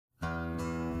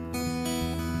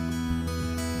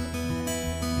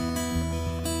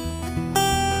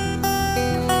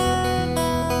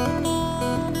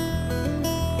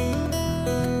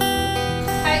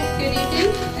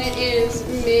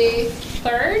May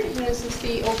 3rd, and this is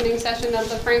the opening session of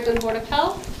the Franklin Board of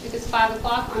Health. It is 5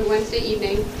 o'clock on Wednesday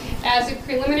evening. As a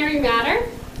preliminary matter,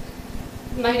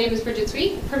 my name is Bridget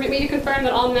Sweet. Permit me to confirm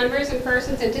that all members and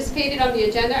persons anticipated on the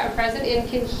agenda are present and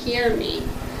can hear me.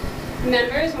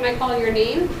 Members, when I call your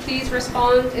name, please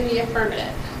respond in the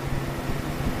affirmative.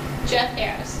 Jeff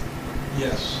Harris.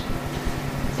 Yes.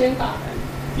 Tim Cochran.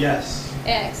 Yes.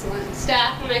 Excellent.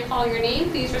 Staff, when I call your name,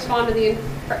 please respond to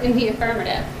in the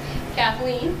affirmative.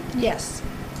 Kathleen. Yes.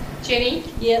 Ginny.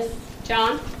 Yes.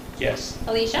 John. Yes.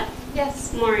 Alicia.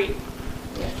 Yes. Maureen.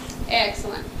 Yes.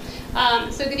 Excellent.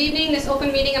 So good evening. This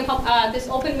open meeting of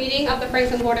the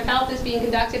Franklin Board of Health is being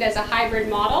conducted as a hybrid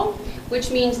model,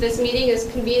 which means this meeting is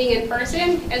convening in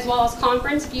person as well as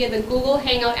conference via the Google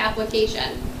Hangout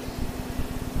application.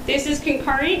 This is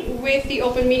concurrent with the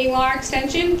open meeting law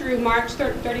extension through March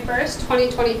 31st,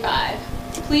 2025.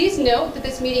 Please note that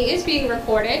this meeting is being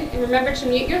recorded, and remember to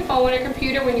mute your phone or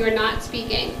computer when you are not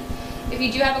speaking. If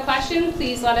you do have a question,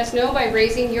 please let us know by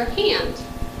raising your hand.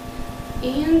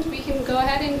 And we can go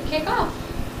ahead and kick off.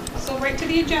 So right to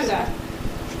the agenda.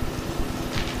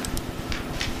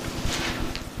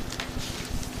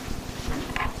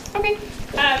 Okay,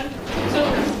 so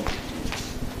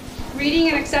reading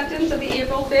and acceptance of the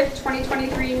April 5th,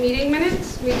 2023 meeting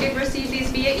minutes. We did receive these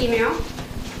via email.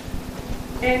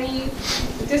 Any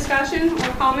discussion or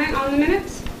comment on the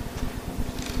minutes?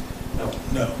 No.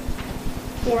 No.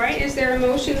 All right, is there a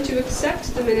motion to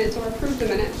accept the minutes or approve the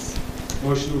minutes?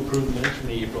 Motion to approve the minutes from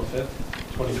the April 5th,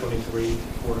 2023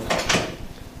 Board of Health.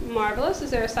 Marvelous. Is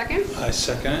there a second? I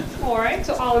second it. All right,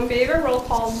 so all in favor, roll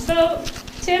call vote.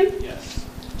 Tim? Yes.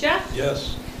 Jeff?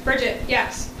 Yes. Bridget?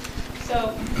 Yes.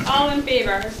 So all in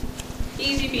favor.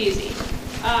 Easy peasy.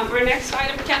 Our next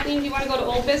item, Kathleen, do you want to go to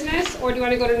old business or do you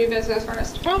want to go to new business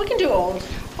first? Well, we can do old.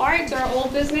 All right, so our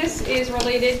old business is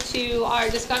related to our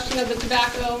discussion of the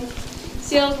tobacco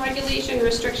sales regulation,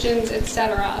 restrictions,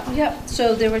 etc. Yep.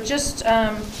 So there were just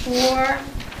four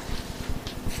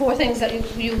things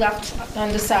that you left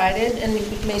undecided, and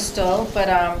you may still. But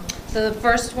the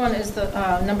first one is the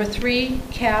number 3,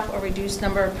 cap or reduced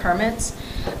number of permits.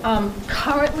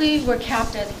 Currently, we're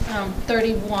capped at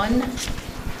 31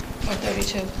 or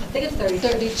 32. I think it's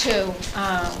 32.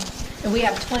 And we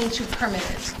have 22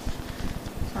 permitted.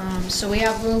 So we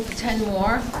have room for 10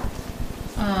 more.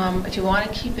 If you want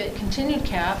to keep it continued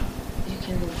cap, you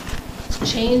can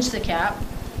change the cap,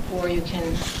 or you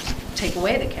can take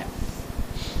away the cap,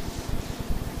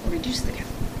 or reduce the cap.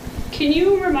 Can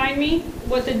you remind me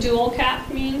what the dual cap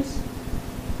means?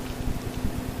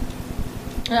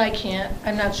 I can't.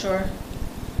 I'm not sure.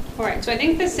 All right, so I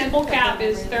think the simple cap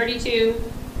is 32.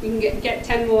 We can get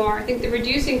 10 more. I think the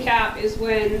reducing cap is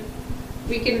when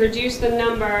we can reduce the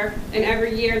number, and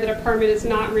every year that a permit is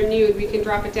not renewed, we can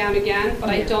drop it down again, but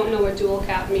I don't know what dual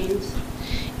cap means.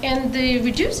 And the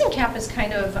reducing cap is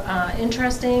kind of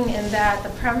interesting in that the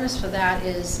premise for that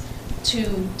is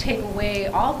to take away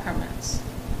all permits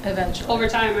eventually. Over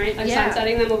time, right? Like Yeah.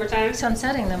 sunsetting them over time?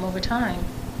 Sunsetting them over time.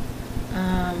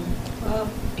 Well,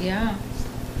 Yeah.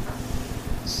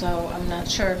 So I'm not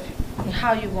sure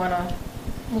how you want to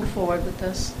move forward with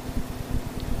this.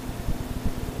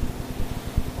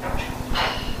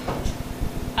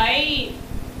 I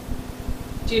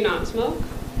do not smoke,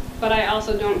 but I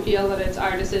also don't feel that it's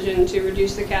our decision to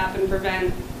reduce the cap and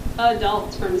prevent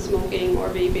adults from smoking or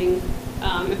vaping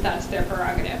if that's their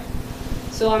prerogative.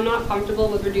 So I'm not comfortable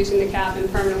with reducing the cap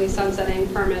and permanently sunsetting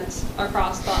permits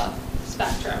across the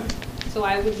spectrum. So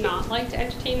I would not like to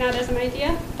entertain that as an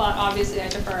idea, but obviously I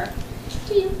defer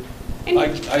to you. And I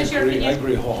your agree. opinion? I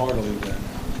agree wholeheartedly with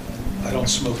that. I don't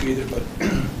smoke either, but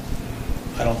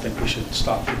I don't think we should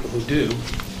stop people who do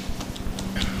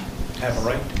have a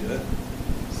right to do that.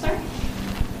 Sorry?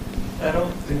 I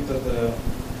don't think that the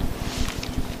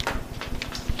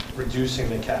reducing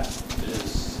the cap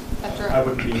is, That's right. I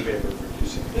wouldn't be in favor of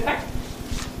reducing the cap. Okay.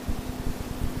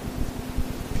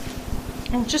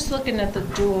 I'm just looking at the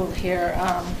dual here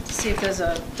to see if there's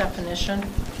a definition.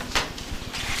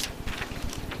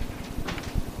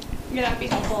 Yeah, that'd be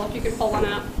helpful if you could pull one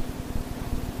up.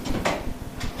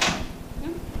 No?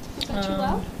 Is that too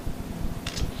loud?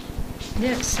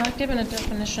 Yeah, it's not given a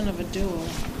definition of a dual.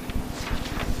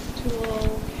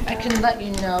 Dual I can let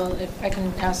you know if I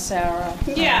can ask Sarah.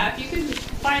 Yeah, if you could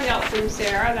find out from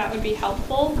Sarah, that would be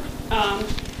helpful. I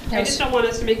just don't want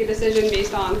us to make a decision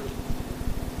based on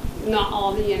not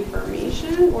all the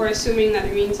information or assuming that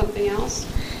it means something else.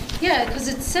 Yeah, because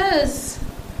it says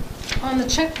on the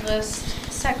checklist,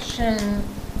 section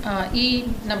E,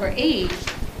 number 8,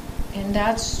 and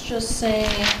that's just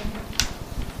saying,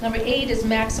 number 8 is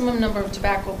maximum number of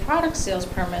tobacco product sales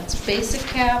permits, basic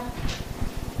cap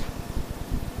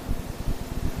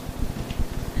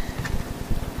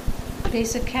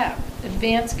basic cap,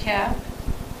 advanced cap.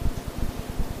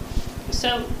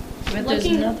 So, But there's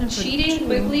looking, nothing for cheating two.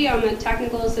 quickly on the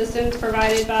technical assistance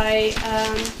provided by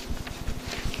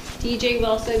DJ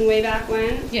Wilson way back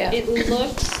when. Yeah. It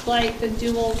looks like the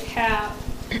dual cap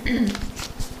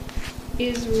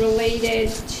is related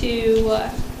to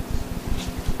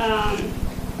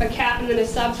a cap and then a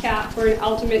sub-cap for an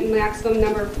ultimate maximum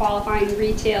number of qualifying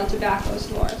retail tobacco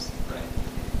stores. Right.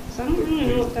 So I don't really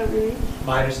know what that means.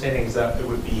 My understanding is that it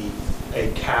would be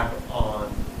a cap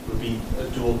on, would be a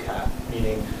dual cap,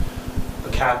 meaning a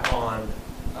cap on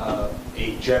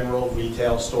a general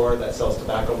retail store that sells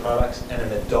tobacco products and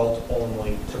an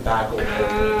adult-only tobacco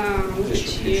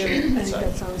distribution. cute.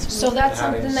 site. So that's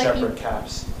Having something that you, separate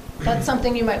caps. that's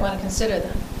something you might want to consider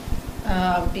then.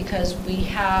 Because we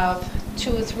have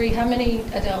 2 or 3, how many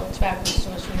adult tobacco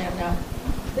stores do we have now?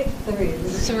 I think 3.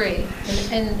 3,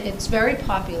 and it's very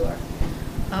popular.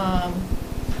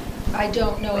 I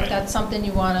don't know if Right. that's something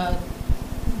you want to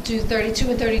do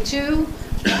 32 and 32,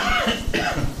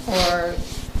 or,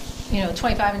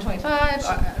 25 and 25,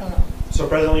 I don't know. So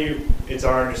presently, it's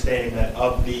our understanding that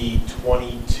of the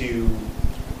 22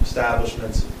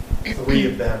 establishments, 3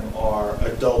 of them are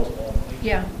adult only.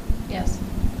 Yeah, yes.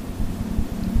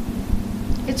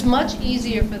 It's much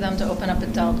easier for them to open up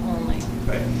adult only,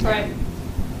 Right. Right.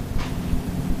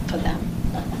 for them.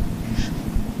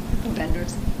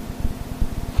 Vendors.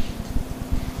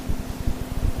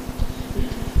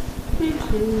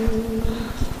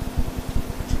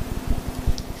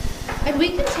 And we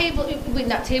can table,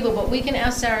 not table, but we can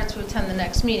ask Sarah to attend the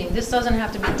next meeting. This doesn't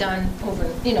have to be done over,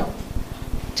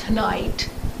 tonight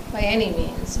by any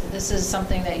means. This is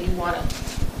something that you want to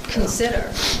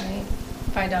consider, right?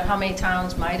 Find out how many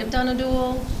towns might have done a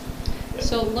dual.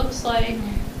 So it looks like,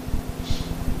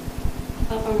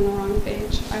 oh, I'm on the wrong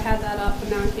page. I had that up,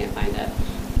 and now I can't find it.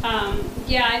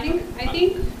 Yeah, I think,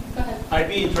 go ahead. I'd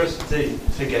be interested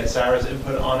to get Sarah's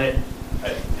input on it,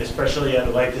 especially I'd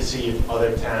like to see if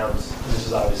other towns, and this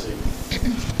is obviously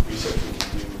research we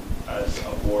can do as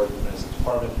a board and as a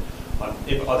department,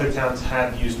 if other towns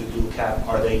have used the dual cap,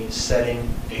 are they setting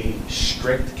a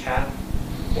strict cap,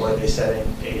 or are they setting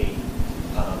a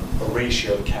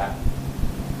ratio cap?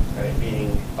 Right,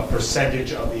 meaning a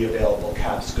percentage of the available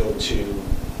caps go to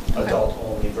adult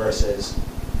only versus,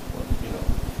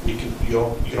 you can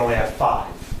only have 5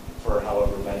 for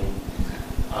however many.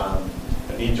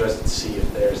 I'd be interested to see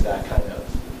if there's that kind of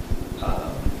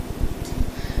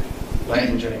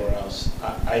language anywhere else.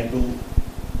 I believe.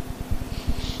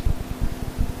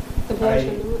 The board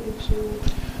should not actually.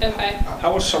 Okay.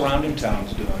 How are surrounding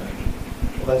towns doing it?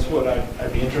 Well, that's what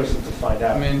I'd be interested to find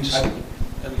out. I mean, just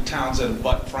towns that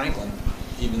abut Franklin,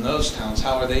 even those towns,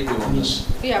 how are they doing this?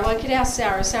 Yeah, well, I could ask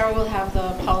Sarah. Sarah will have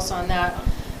the pulse on that.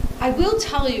 I will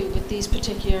tell you with these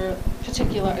particular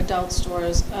adult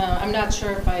stores, I'm not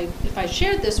sure if I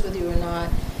shared this with you or not,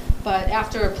 but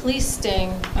after a police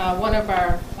sting, one of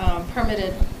our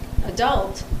permitted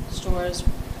adult stores,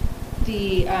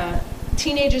 the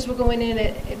teenagers were going in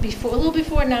at a little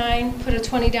before 9, put a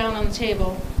 20 down on the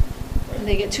table, and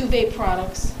they get 2 vape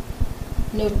products.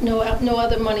 No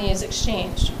other money is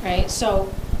exchanged, right? So,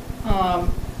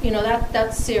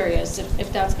 that's serious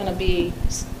if that's going to be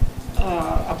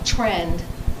a trend.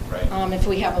 Right. If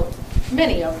we have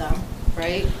many of them,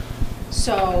 right?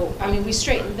 So, we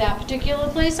straightened that particular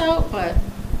place out, but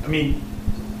I mean,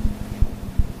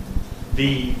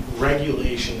 the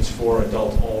regulations for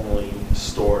adult-only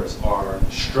stores are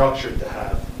structured to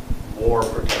have more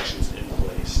protections in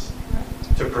place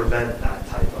to prevent that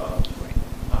type of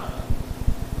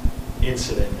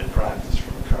incident and practice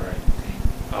from occurring.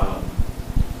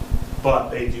 But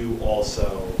they do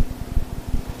also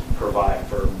provide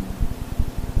for,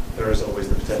 there is always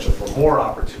the potential for more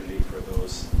opportunity for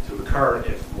those to occur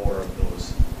if more of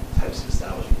those types of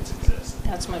establishments exist.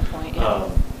 that's my point. Yeah.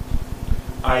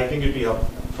 I think it'd be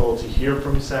helpful to hear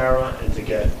from Sarah and to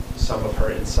get some of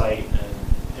her insight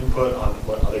and input on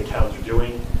what other towns are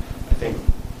doing. I think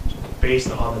based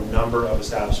on the number of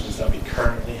establishments that we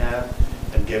currently have,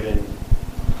 and given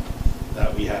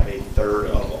that we have 1/3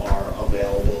 of our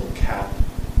available cap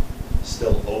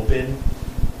still open,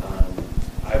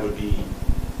 I would be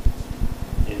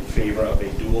in favor of a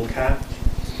dual cap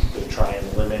to try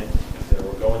and limit, if there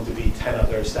were going to be 10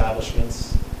 other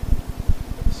establishments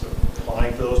so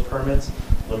applying for those permits,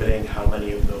 limiting how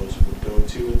many of those would go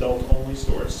to adult-only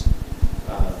stores.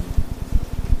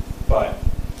 But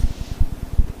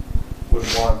would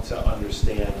want to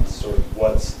understand sort of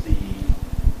what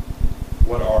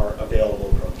are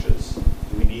available approaches.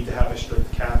 Do we need to have a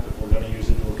strict cap if we're going to use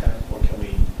a dual cap, or can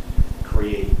we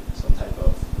create some type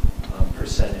of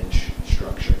percentage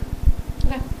structure?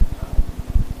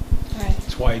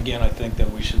 why, again, I think that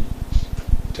we should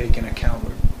take into account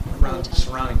what around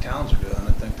surrounding towns are doing.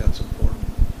 I think that's important.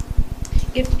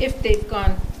 If they've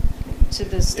gone to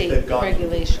the state they've gone to the-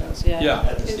 regulations, yeah. Yeah.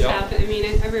 It's Yeah. happening, I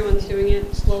mean, everyone's doing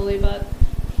it slowly but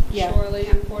Yeah. surely,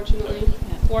 unfortunately,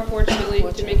 Yeah. or fortunately,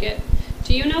 to make it.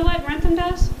 Do you know what Rentham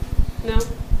does? No?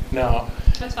 No,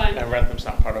 That's fine. and Rentham's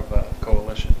not part of the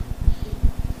coalition.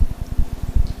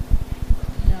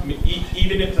 I mean,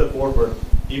 even if the board were,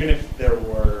 even if there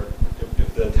were,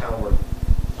 if the town were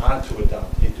not to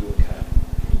adopt a dual cap,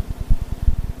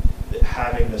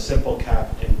 having the simple cap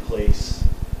in place,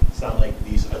 it's not like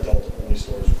these adult-only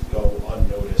stores go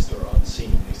unnoticed or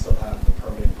unseen. They still have the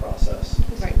permitting process.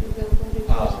 Right.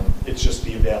 It's just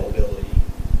the availability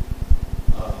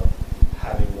of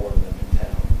having more of them in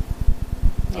town.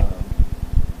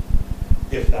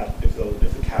 Yeah. If the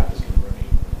cap is going to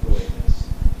remain the way it is.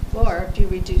 Or if you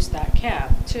reduce that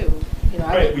cap too, you know.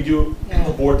 I Right, would- we do, Yeah.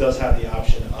 the board does have the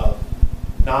option of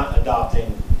not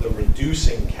adopting the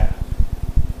reducing cap,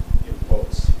 in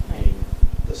quotes, meaning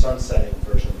the sunsetting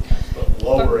version of the cap, but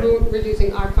lowering,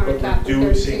 Reducing our current but cap from 32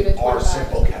 reducing to 25 our or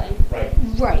simple cap, something. right?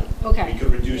 Right, okay. We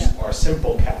could reduce Yeah. our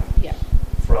simple cap Yeah,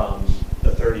 from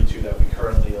the 32 that we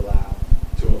currently allow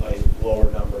to a lower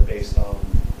number based on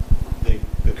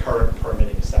the current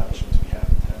permitting establishments we have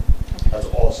in town. Okay. That's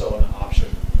also an option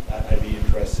that I'd be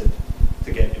interested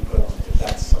to get input on if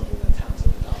that's something that towns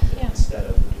have adopted Yeah. instead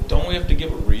of the dual. Don't we have to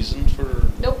give a reason for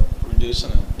Nope,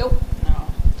 reducing it? nope. no.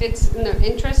 It's in their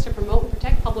interest to promote and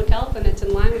protect public health, and it's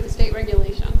in line with the state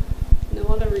regulation. No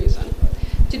other reason.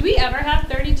 Did we ever have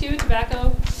 32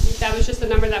 tobacco? That was just the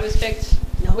number that was picked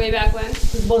No. way back when?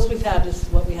 The most we've had is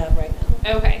what we have right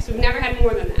now. Okay, so we've never had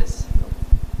more than this.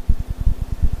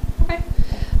 Okay.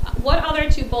 What other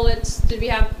two bullets did we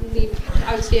have leave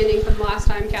outstanding from last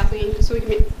time, Kathleen? So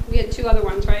we had two other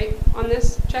ones, right, on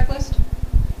this checklist?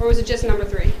 Or was it just number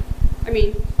 3? I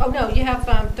mean, Oh, no, you have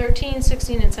 13,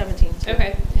 16, and 17. too.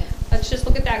 okay. Yeah. Let's just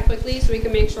look at that quickly so we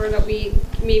can make sure that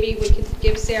maybe we could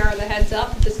give Sarah the heads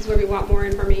up. This is where we want more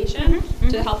information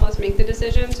to mhm. help us make the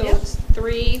decision. So Yep. it's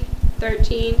 3,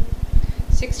 13,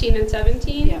 16, and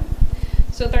 17. Yeah.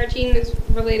 So 13 is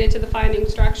related to the finding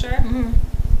structure. Mhm.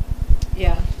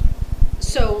 Yeah.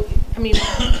 So, I mean,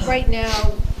 right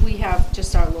now, we have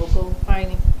just our local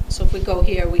finding. So if we go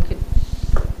here,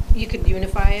 you could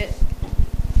unify it,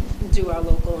 do our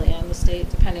local and the state,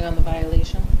 depending on the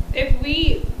violation. If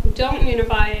we don't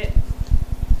unify it,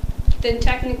 then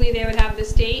technically they would have the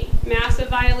state massive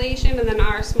violation and then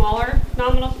our smaller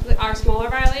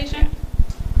violation.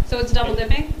 So it's double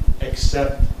dipping?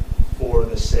 Except for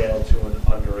the sale to an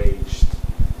underage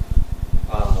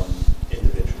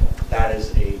individual. That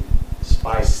is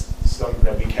something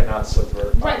that we cannot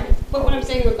subvert. Right, but what I'm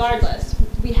saying regardless,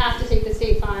 we have to take the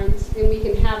state fines and we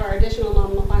can have our additional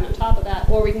nominal fine on top of that,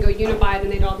 or we can go unified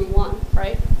and they'd all be one,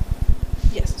 right?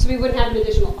 Yes. So we wouldn't have an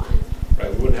additional fine.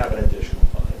 Right, we wouldn't have an additional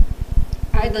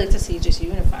fine. I'd like to see just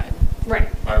unified. Right.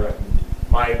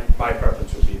 My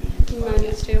preference would be the unified. Mine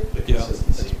is too. The Yeah,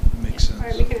 consistency. that makes sense. All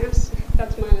right, we can ask,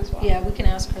 that's mine as well. Yeah, we can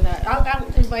ask her that. I'll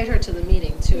invite her to the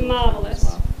meeting, too. Marvelous.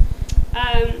 as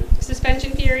well.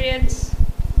 Suspension periods,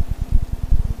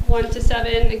 1 to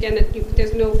 7. Again,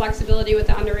 there's no flexibility with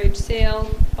the underage sale,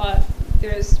 but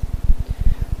there's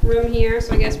room here,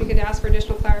 so I guess we could ask for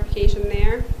additional clarification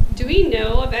there. Do we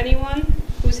know of anyone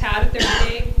who's had a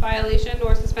 30-day violation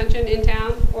or suspension in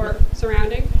town or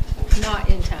surrounding? Not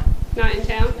in town. Not in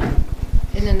town?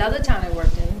 In another town I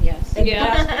worked in, yes.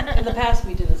 Yeah. In the past,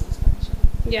 we did a suspension.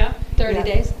 Yeah? 30 Yeah.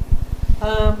 days?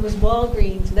 It was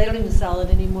Walgreens. They don't even sell it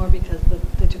anymore because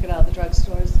they took it out of the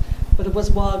drugstores. But it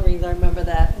was Walgreens, I remember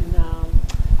that. And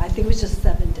I think it was just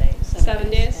 7 days. 7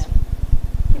 days?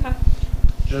 Yeah. Okay.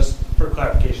 Just for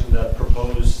clarification, the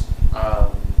proposed,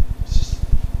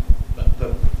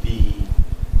 the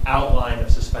outline of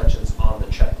suspensions on the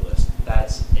checklist,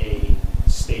 that's a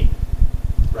state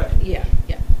recommendation.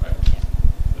 Yeah. Right.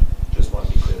 Just want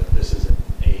to be clear that this isn't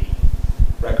a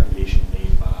recommendation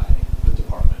made by the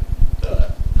department,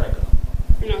 the Franklin.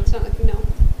 No, it's not like, no.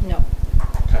 No.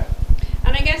 Okay.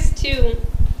 And I guess too,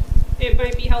 it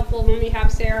might be helpful when we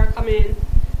have Sarah come in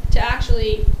to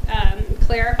actually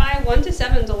clarify. 1 to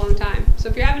 7 is a long time. So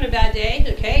if you're having a bad day,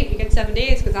 okay, you get 7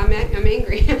 days because I'm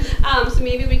angry. So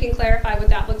maybe we can clarify what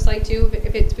that looks like too.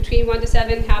 If it's between 1 to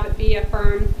 7, have it be a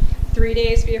firm 3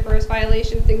 days for your first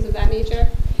violation, things of that nature.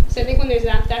 So I think when there's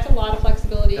that's a lot of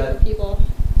flexibility for people.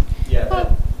 Yeah.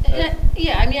 Well,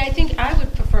 yeah, I mean, I think I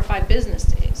would prefer 5 business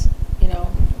days,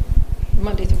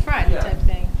 Monday through Friday Yeah. type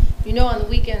thing. On the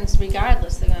weekends,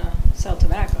 regardless, they're going to sell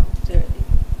tobacco.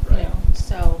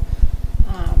 So,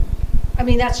 I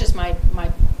mean, that's just my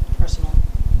personal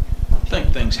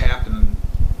think things happen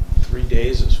in 3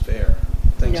 days is fair.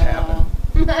 Things No. happen.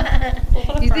 Well,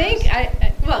 for the You think?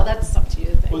 first- Well, that's up to you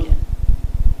to think. Well,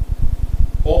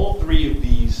 all three of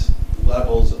these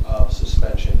levels of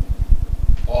suspension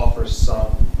offer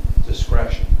some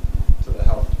discretion to the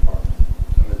health department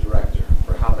and the director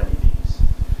for how many days.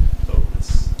 So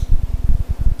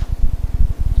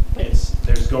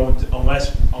there's going to,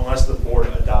 unless the board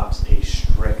adopts a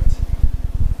strict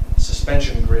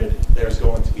suspension grid, there's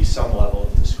going to be some level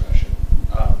of discretion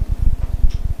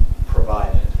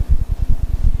provided.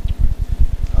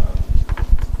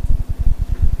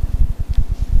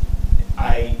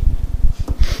 I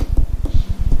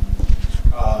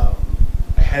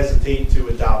hesitate to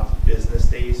adopt business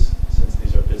days since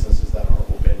these are businesses that are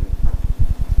open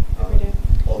Every day.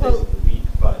 all days of the week.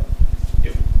 But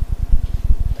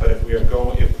if we are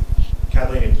going, if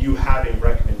Kathleen, if you have a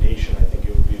recommendation, I think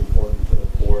it would be important for the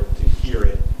board to hear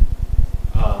it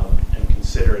and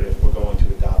consider it if we're going to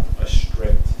adopt a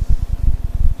strict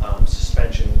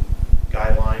suspension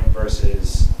guideline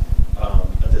versus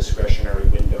a discretionary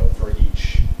window for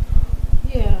each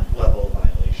Yeah. level of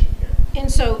violation here.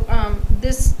 And so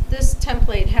this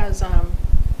template has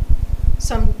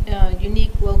some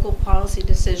unique local policy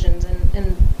decisions,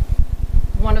 and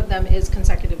one of them is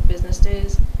consecutive business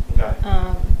days. Okay.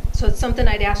 So it's something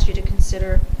I'd ask you to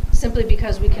consider, simply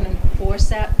because we can enforce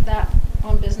that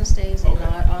on business days and Okay.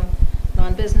 not on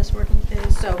non-business working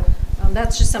days. So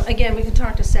that's just some, again, we can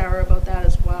talk to Sarah about that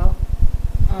as well.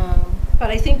 But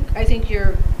I think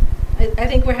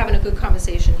we're having a good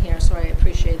conversation here, so I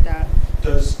appreciate that.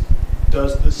 Does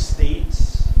the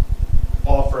states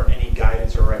offer any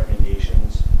guidance or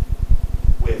recommendations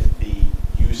with the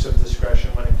use of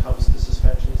discretion when it comes to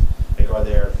suspensions? Like, are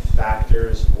there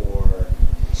factors or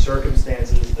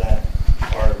circumstances that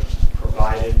are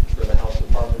provided for the health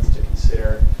departments to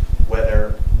consider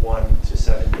whether 1 to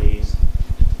 7 days,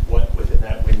 what within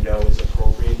that window is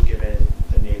appropriate given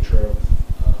the nature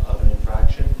of an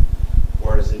infraction?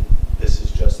 Or is it, this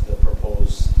is just the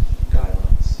proposed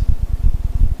guidelines?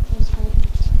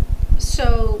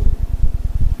 So,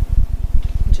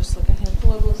 I'm just looking here.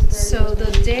 Global severity So was the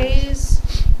one. days,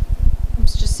 I'm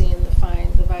just seeing the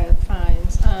fines.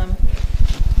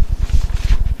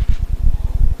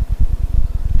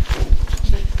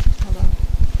 Hold on.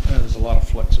 There's a lot of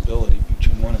flexibility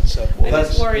between 1 and 7. I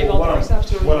just worry about the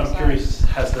perception on What both I'm curious,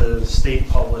 has the state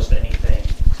published anything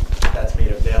that's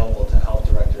made available to health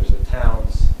directors of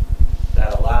towns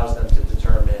that allows them to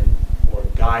determine or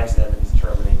guides them in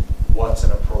determining what's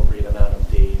an appropriate amount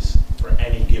of days for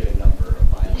any given number of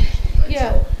violations, right?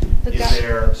 Yeah, So is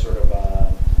there sort of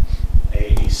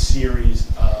a series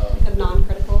of... The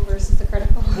non-critical versus the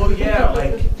critical. Well, yeah,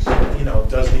 like,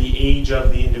 does the age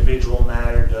of the individual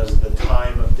matter? Does the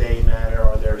time of day matter?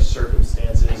 Are there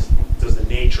circumstances? Does the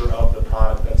nature of the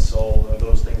product that's sold? Are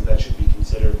those things that should be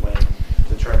considered when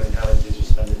determining how many days are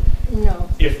suspended? No.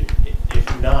 If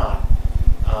not,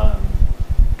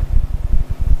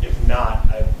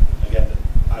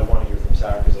 I want to hear from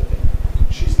Sarah because I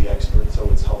think she's the expert, so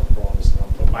it's helpful on this one.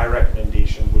 But my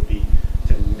recommendation would be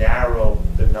to narrow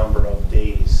the number of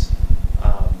days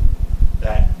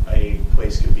that a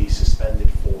place could be suspended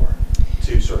for,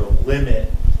 to sort of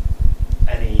limit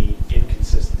any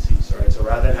inconsistencies. All right, so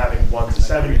rather than having 1 to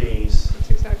 7 days,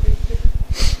 That's exactly.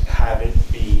 have it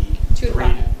be 2 to 3,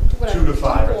 5, whatever. 2 to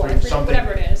 5, 2 to or 4, 3, 3, something.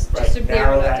 whatever it is, Right, just to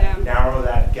narrow that down. Narrow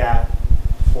that gap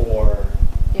for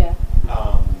Yeah.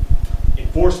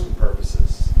 enforcement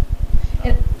purposes.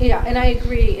 And I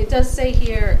agree. It does say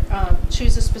here,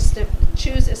 choose a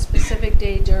specific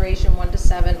day duration, 1 to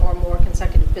 7 or more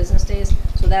consecutive business days.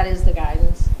 So that is the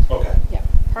guidance. Okay. Yeah.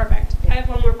 Perfect. I have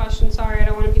one more question. Sorry, I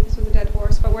don't want to beat this with a dead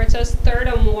horse, but where it says third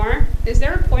or more, is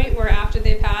there a point where after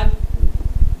they've had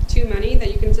too many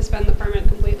that you can suspend the permit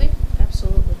completely?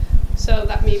 Absolutely. So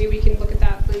that maybe we can look at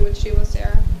that language too with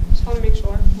Sarah. Just want to make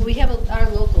sure. We have our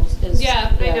locals is.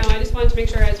 Yeah, I know. I just wanted to make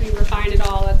sure as we refine it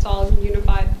all, it's all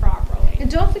unified properly. And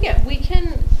don't forget, we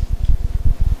can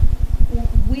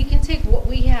take what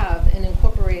we have and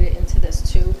incorporate it into this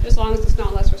too. As long as it's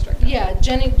not less restrictive. Yeah,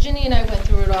 Ginny and I went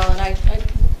through it all, and I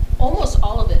almost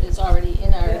all of it is already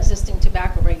in our Yeah. existing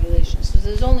tobacco regulations. So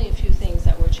there's only a few things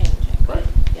that we're changing. Right.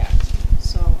 Yeah.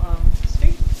 So,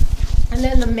 Sweet. and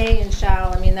then the may and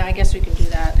shall. I mean, I guess we can do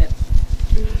that.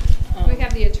 We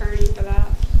have the attorney for that.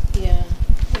 Yeah.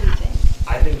 What do you think?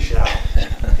 I think shall.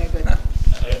 Okay, good.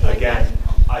 Again,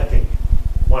 I think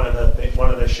one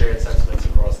of the shared sentiments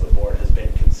across the board has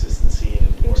been consistency in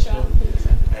enforcement,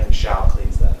 and shall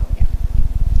cleans that up. Yeah.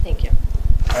 Thank you.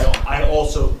 I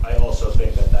also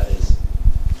think that is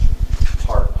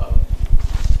part of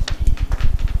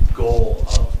the goal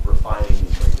of refining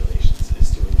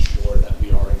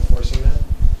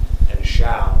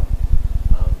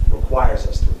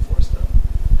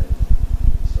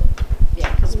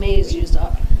because May is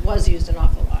was used an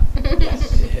awful lot.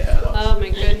 Yeah. Oh, my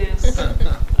goodness.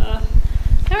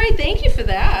 All right, thank you for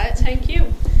that. Thank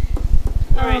you.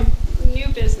 All right, new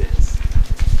business.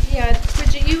 Yeah,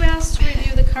 Bridget, you asked to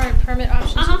review the current permit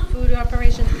options for food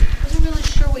operations. I wasn't really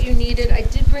sure what you needed. I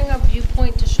did bring up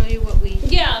Viewpoint to show you what we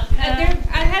Yeah,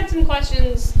 I had some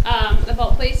questions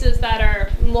about places that are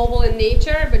mobile in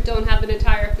nature but don't have an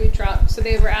entire food truck. So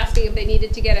they were asking if they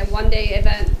needed to get a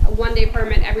one-day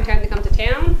permit every time they come to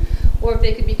town, or if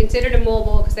they could be considered a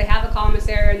mobile because they have a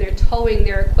commissary and they're towing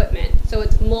their equipment. So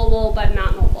it's mobile but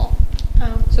not mobile.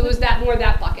 So was that more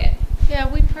that bucket?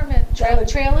 Yeah, we permit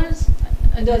trailers.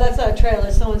 No, that's not a trailer.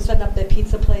 Someone's setting up their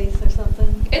pizza place or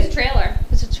something. It's a trailer.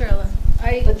 It's a trailer.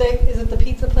 But is it the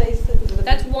pizza place?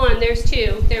 That's one. There's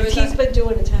two. There was. He's been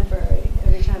doing a temporary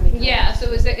every time he comes. Yeah.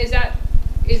 So is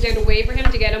there a way for him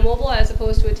to get a mobile as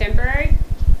opposed to a temporary?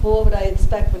 Well, what would I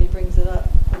expect when he brings it up?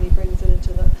 When he brings it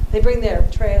into they bring their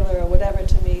trailer or whatever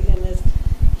to me, and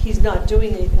he's not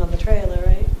doing anything on the trailer,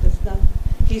 right?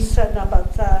 He's setting up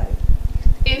outside.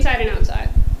 Inside and outside.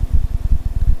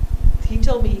 He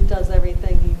told me he does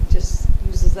everything. He just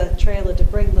uses that trailer to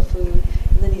bring the food,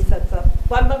 and then he sets up.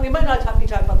 Well, we might not be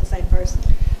talking about the same person.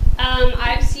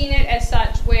 I've seen it as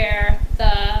such where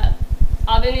the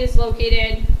oven is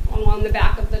located along the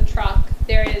back of the truck.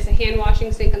 There is a hand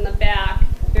washing sink in the back.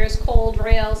 There's cold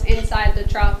rails inside the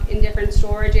truck in different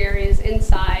storage areas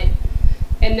inside.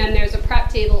 And then there's a prep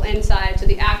table inside. So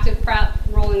the active prep,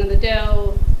 rolling of the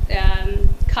dough,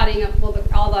 cutting of all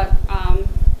the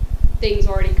things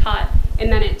already cut.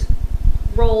 And then it's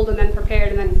rolled and then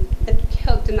prepared and then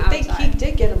cooked in the outside. I think he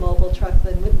did get a mobile truck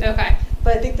then. Okay.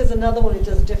 But I think there's another one he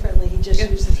does differently. He just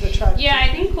uses the truck. Yeah,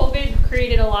 I think COVID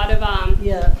created a lot of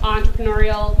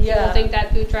entrepreneurial. People think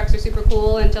that food trucks are super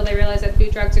cool until they realize that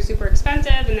food trucks are super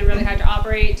expensive and they're really hard to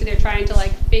operate. So they're trying to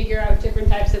figure out different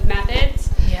types of methods.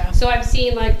 Yeah. So I've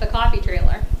seen the coffee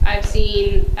trailer. I've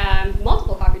seen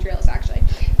multiple coffee trailers actually.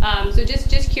 So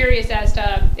just curious as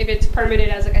to if it's permitted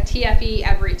as a TFE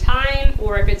every time,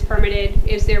 or if it's permitted,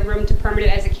 is there room to permit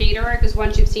it as a caterer? Because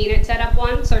once you've seen it set up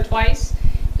once or twice,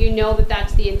 you know that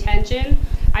that's the intention.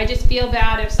 I just feel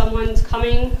bad if someone's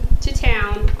coming to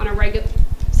town on a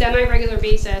semi-regular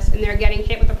basis and they're getting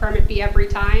hit with a permit fee every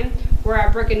time, where our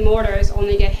brick and mortars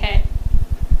only get hit,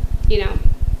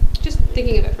 just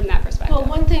thinking of it from that perspective. Well,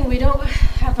 one thing, we don't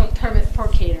have a permit for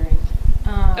catering.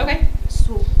 Okay.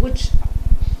 So, which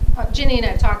Ginny and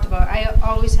I talked about. I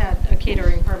always had a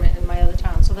catering permit in my other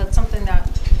town, so that's something that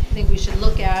I think we should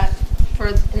look at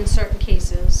in certain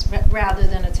cases, rather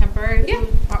than a temporary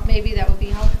food. Maybe that would be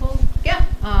helpful. Yeah.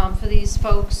 For these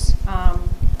folks.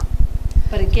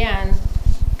 But again,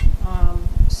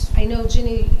 I know,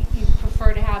 Ginny, you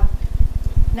prefer to have,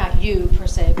 not you per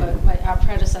se, but my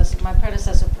predecessor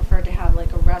preferred to have a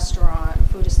restaurant,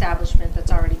 food establishment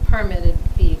that's already permitted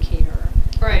be a caterer.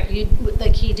 Right.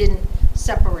 He didn't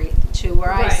separate the two,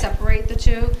 where I separate the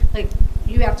two.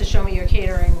 You have to show me your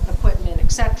catering equipment,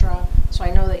 etc. So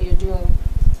I know that you're doing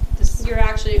this. You're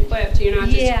actually equipped. You're not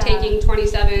just taking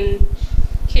 27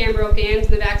 Cambro pans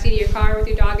in the backseat of your car with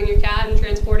your dog and your cat and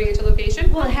transporting it to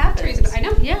location. Well, it happens. I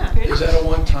know. Yeah. Is that a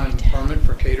one-time permit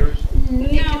for caterers?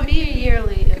 It could be a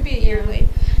yearly. It could be a yearly.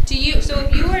 So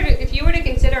if you were to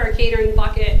consider a catering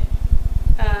bucket,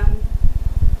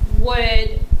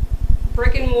 would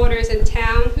brick and mortars in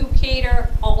town who cater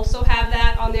also have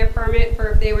that on their permit for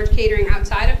if they were catering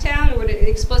outside of town, or would it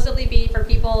explicitly be for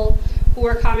people who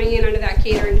are coming in under that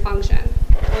catering function,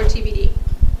 or TBD?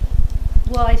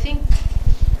 Well, I think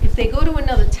if they go to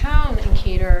another town and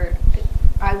cater,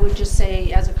 I would just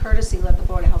say, as a courtesy, let the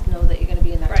Board of Health know that you're going to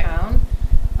be in that town.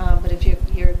 But if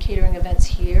you're catering events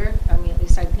here, at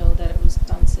least I'd know that it was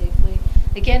done safely.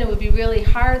 Again, it would be really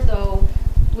hard, though,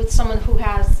 with someone who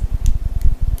has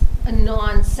a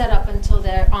non-setup until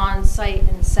they're on site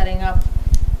and setting up.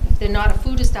 If they're not a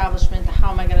food establishment,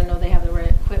 how am I going to know they have the right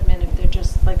equipment? If they're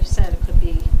just, like you said, it could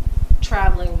be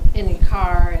traveling in a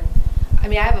car.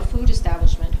 And I have a food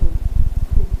establishment who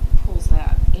pulls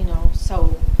that,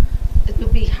 so it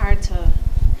would be hard to.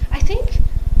 I think,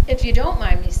 if you don't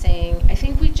mind me saying, I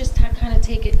think we just kind of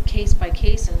take it case by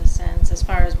case in a sense as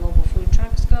far as mobile food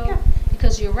trucks go. Yeah.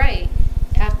 Because you're right,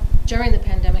 during the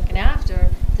pandemic and after,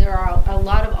 there are a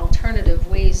lot of alternative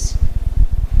ways,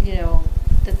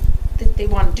 that they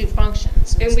want to do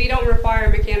functions. And we don't require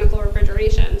mechanical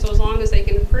refrigeration, so as long as they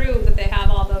can prove that they have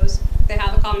all those, they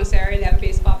have a commissary, they have a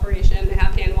base of operation, they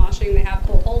have hand washing, they have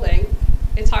cold holding,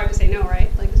 it's hard to say no, right?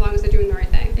 As long as they're doing the right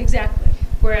thing. Exactly.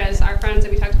 Whereas our friends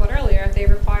that we talked about earlier, they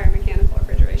require mechanical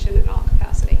refrigeration in all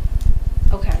capacity.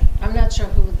 Okay, I'm not sure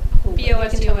who.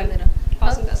 BOSU and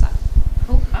Boston does that.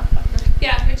 Who?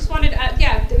 Yeah, I just wanted,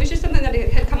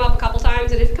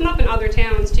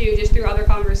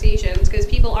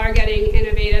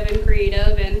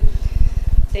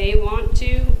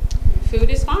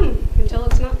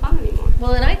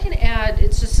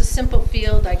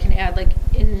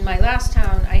 in my last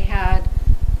town, I had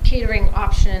catering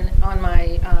option on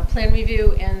my plan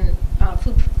review and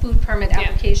food permit Yeah.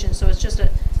 application. So it's just to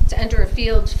enter a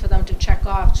field for them to check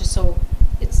off, just so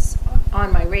it's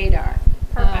on my radar.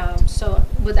 Perfect. So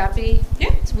would that be?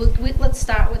 Yeah. So let's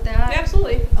start with that.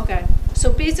 Absolutely. Okay.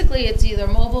 So basically, it's either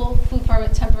mobile, food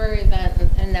permit, temporary event,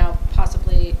 and now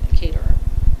possibly a caterer.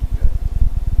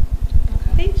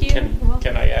 Okay. Thank you.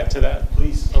 Can I add to that?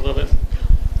 Please. A little bit?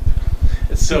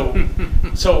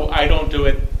 So I don't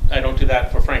do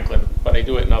that for Franklin, but I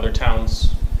do it in other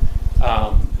towns.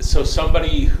 So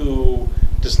somebody who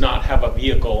does not have a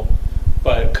vehicle,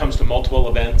 but comes to multiple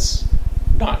events,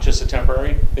 not just a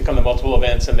temporary, they come to multiple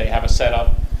events and they have a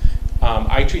setup,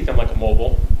 I treat them like a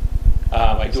mobile.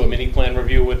 I do a mini plan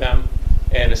review with them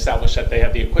and establish that they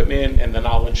have the equipment and the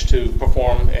knowledge to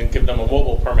perform, and give them a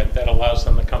mobile permit that allows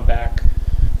them to come back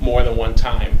more than one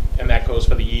time. And that goes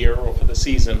for the year or for the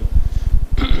season.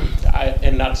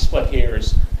 And not to split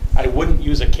hairs, I wouldn't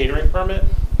use a catering permit,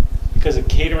 because a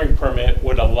catering permit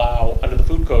would allow, under the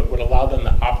food code, would allow them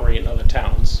to operate in other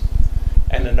towns.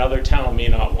 And another town may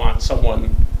not want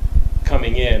someone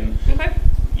coming in, Okay.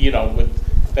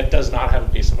 that does not have a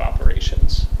base of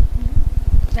operations.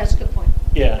 That's a good point.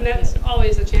 Yeah. And that's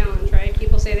always a challenge, right?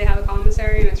 People say they have a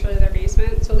commissary and it's really their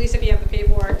basement. So at least if you have the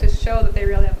paperwork to show that they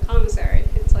really have a commissary,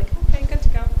 it's like, okay, good to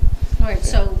go. All right.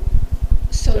 So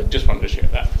So just wanted to share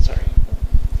that, sorry.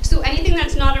 So anything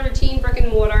that's not a routine brick and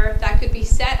mortar that could be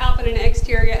set up in an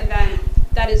exterior event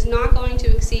that is not going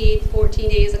to exceed 14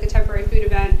 days, like a temporary food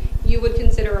event, you would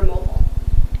consider a mobile.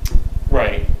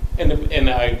 Right.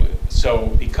 So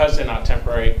because they're not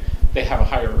temporary, they have a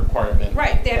higher requirement.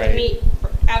 Right, they have to meet,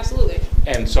 absolutely.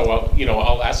 And so,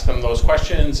 I'll ask them those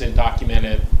questions and document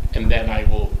it, and then I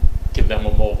will give them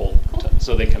a mobile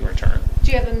so they can return.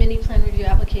 do you have a mini plan review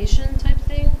application type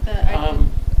thing that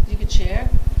you could share?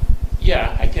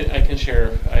 Yeah, I can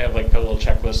share. I have like a little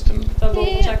checklist and. The mobile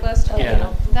checklist.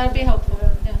 Yeah. That'd be helpful.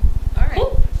 Yeah. All right. Cool.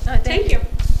 All right, Thank you.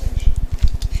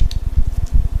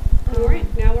 All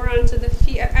right, now we're on to the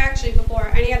fee. Actually, before,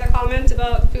 any other comments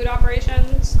about food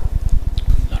operations?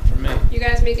 Not for me. You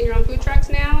guys making your own food trucks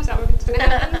now? Is that what's going to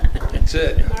happen? That's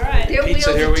it. All right. Their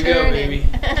Pizza, wheels here are we go, turning. baby.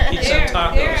 Pizza and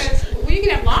tacos. Well, you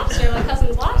can have lobster, like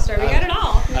Cousin's Lobster. We got it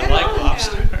all. We got I it like all in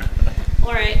lobster. town.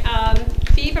 All right,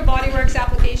 fee for Body Works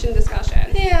application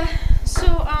discussion. Yeah. So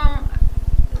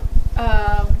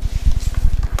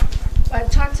I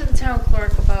talked to the town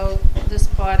clerk about this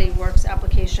Body Works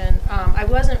application. I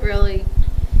wasn't really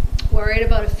worried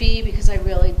about a fee because I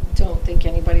really don't think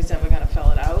anybody's ever going to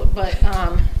fill it out. But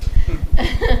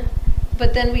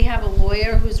but then we have a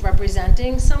lawyer who's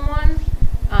representing someone,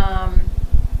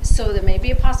 so there may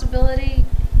be a possibility.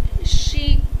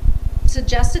 She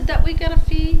suggested that we get a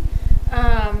fee.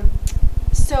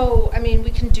 So, I mean,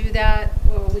 we can do that,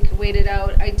 or we could wait it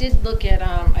out. I did look at,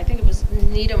 I think it was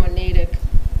Needham or Natick.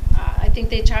 I think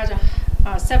they charge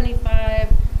 75,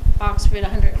 Oxford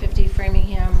 150,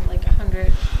 Framingham like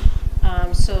 100.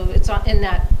 So it's in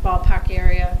that ballpark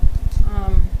area.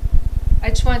 I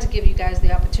just wanted to give you guys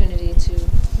the opportunity to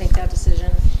make that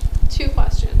decision. 2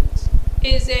 questions.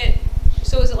 Is it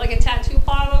like a tattoo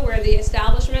parlor where the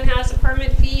establishment has a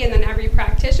permit fee and then every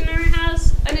practitioner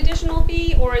has an additional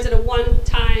fee, or is it a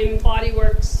one-time Body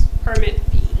Works permit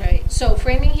fee? Right. So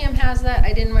Framingham has that.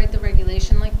 I didn't write the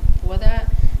regulation like for that.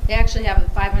 They actually have a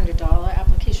 $500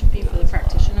 application fee for the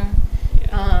practitioner.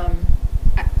 Yeah.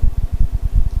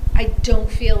 I don't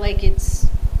feel like it's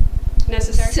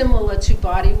Necessary? similar to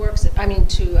Body Works. I mean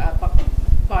to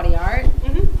Body Art.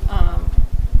 Mm-hmm.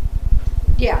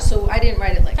 Yeah. So I didn't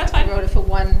write it like That's that. fine. I wrote it for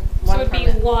one So it would be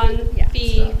permit. one Yeah,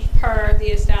 fee per the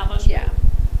establishment? Yeah.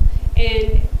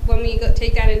 And when we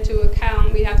take that into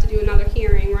account, we have to do another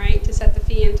hearing, right, to set the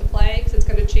fee into play, because it's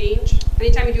going to change.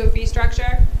 Anytime you do a fee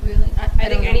structure, Really? I don't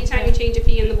think know. anytime you change a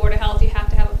fee in the Board of Health, you have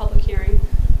to have a public hearing.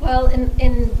 Well,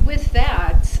 and with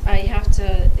that, I have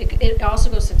to. It also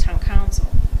goes to town council.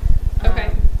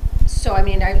 Okay. So I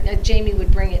mean, Jamie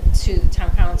would bring it to the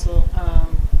town council.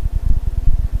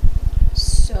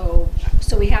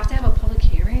 So we have to have a public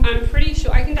hearing. I'm pretty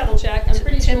sure, I can double check, I'm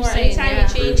pretty Tim's sure saying, anytime yeah.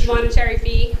 you change monetary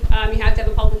fee, you have to have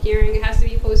a public hearing, it has to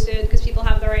be posted, because people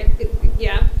have the right,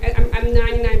 yeah, I'm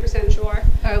 99% sure. All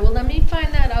right. Well, let me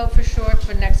find that out for sure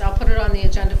for next. I'll put it on the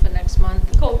agenda for next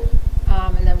month. Cool.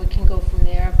 And then we can go from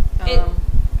there.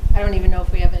 I don't even know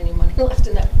if we have any money left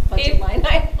in that budget line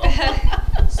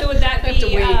item. So would that We have to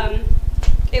be, wait.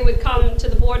 it would come to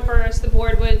the board first, the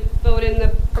board would vote in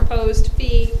the proposed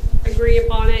fee, agree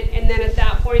upon it, and then at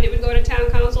that point it would go to town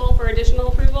council for additional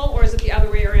approval, or is it the other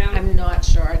way around? I'm not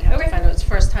sure. I'd have Okay. to find out. It's the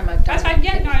first time I've done That's fine. it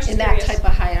Yeah, no, I was just in that curious. type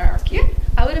of hierarchy. Yeah.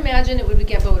 I would imagine it would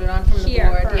get voted on from the Here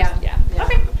board, first, yeah. yeah.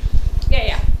 Okay.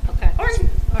 Yeah. Okay. All right.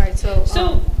 All right, so.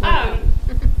 So,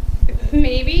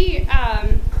 maybe,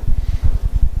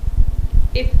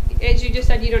 if, as you just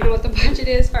said, you don't know what the budget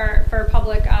is for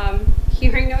public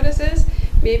hearing notices,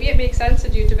 maybe it makes sense to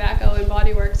do tobacco and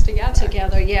body works together.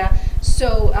 Together, yeah.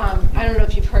 So, I don't know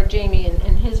if you've heard Jamie in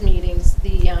his meetings,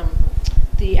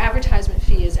 the advertisement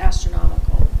fee is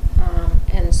astronomical.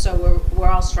 And so we're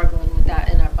all struggling with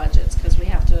that in our budgets, because we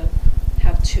have to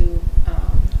have 2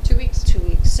 weeks. 2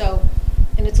 weeks, so,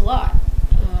 and it's a lot.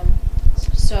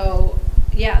 So,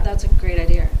 yeah, that's a great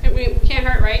idea. It can't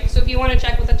hurt, right? So if you want to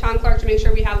check with the town clerk to make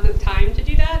sure we have the time to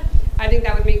do that, I think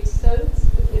that would make sense.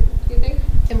 Do you think?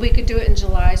 And we could do it in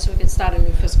July, so we could start a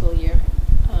new fiscal year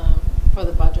for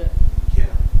the budget. Yeah.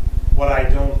 What I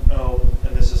don't know,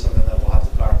 and this is something that we'll have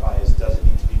to clarify, is does it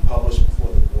need to be published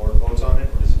before the board votes on it,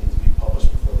 or does it need to be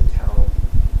published before the town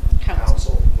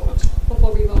council votes on it?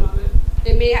 Before we vote on it.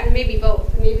 It may be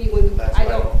both. Maybe when That's I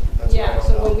what I don't. don't- that's what I Yeah. don't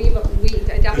So know. when we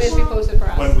it definitely has to be posted for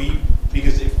us. When we,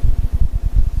 because if,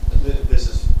 this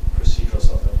is procedural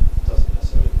stuff that doesn't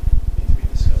necessarily need to be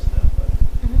discussed now, but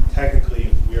technically,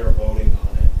 if we are voting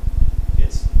on it,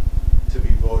 it's to be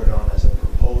voted on as a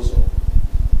proposal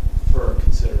for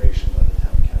consideration by the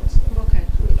town council. Okay.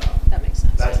 To adopt. That makes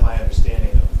sense. That's my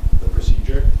understanding of the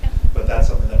procedure, Yeah. but that's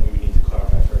something that we would need to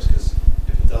clarify first, because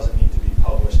if it doesn't need to be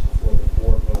published before the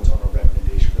board votes on a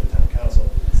recommendation for the town council,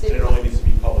 then it only needs to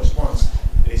be published once,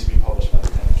 it needs to be published by the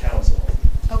town council.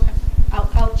 Okay. I'll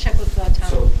check with the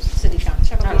So- city council.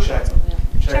 Check with town Mark. council, yeah.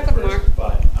 Check with Mark. first,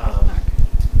 but, Mark.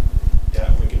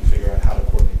 yeah, we can figure out how to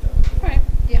coordinate that with All right,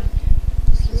 yeah.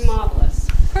 Marvelous.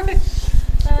 Perfect.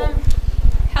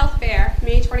 Health fair,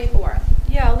 May 24th.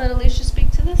 Yeah, I'll let Alicia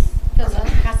speak to this, because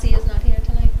Cassie is not here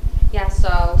tonight. Yeah,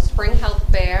 so Spring Health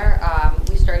Fair,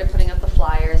 we started putting up the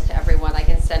flyers to everyone. I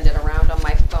can send it around on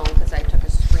my phone because I took a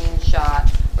screenshot.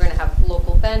 We're going to have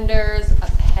local vendors,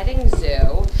 a petting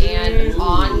zoo, and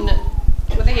on...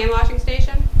 With a hand washing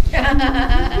station?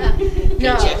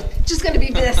 No, just going to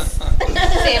be this.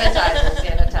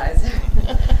 sanitizer.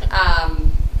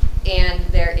 And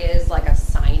there is like a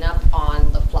sign up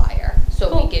on the flyer,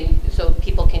 so so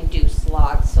people can do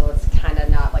slots. So it's kind of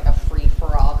not like a free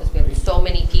for all, because we had so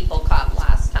many people come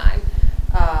last time.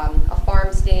 A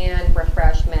farm stand,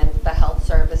 refreshment, the health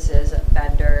services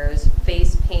vendors,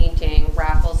 face painting,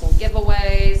 raffles and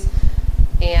giveaways,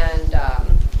 and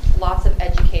lots of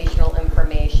educational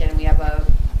information. We have I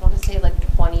want to say like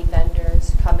 20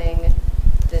 vendors coming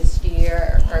this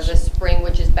year, or this spring,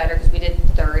 which is better because we did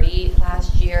 30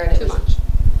 last year and Too it was much.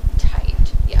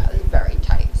 tight. Yeah, it was very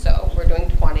tight. So we're doing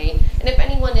 20. And if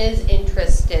anyone is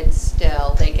interested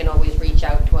still, they can always reach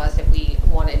out to us if we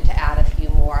wanted to add a few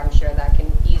more. I'm sure that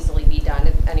can easily be done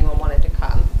if anyone wanted to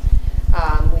come.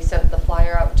 We sent the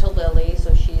flyer out to Lily,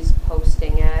 so she's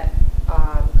posting it.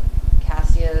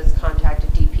 Cassia's contacted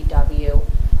DPW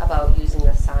about using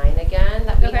the sign again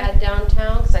that we had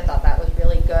downtown, because I thought that was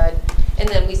really good. And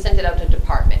then we sent it out to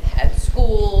department heads,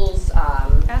 schools.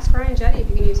 Ask Ryan Jetty if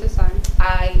you can use his sign.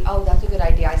 Oh, that's a good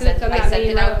idea. I sent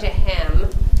it out to him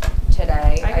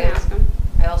today. I can ask him.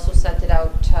 I also sent it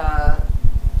out to,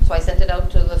 so I sent it out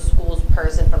to the schools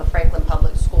person for the Franklin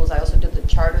Public Schools. I also did the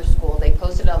charter school. They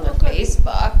posted it on their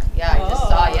Facebook. Yeah, I just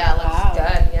saw. Yeah, it looks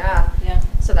good. Yeah. Yeah.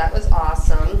 So that was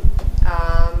awesome.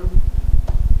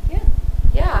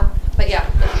 Yeah. But yeah,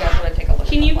 if you guys want to take a look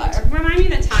Can at you the flyer. remind me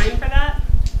the time for that?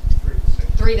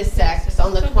 3 to 6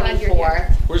 on the So glad you're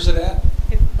 24th. Where's it at?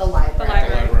 The library. The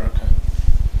library. Okay.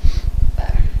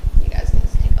 But you guys can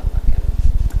just take a look.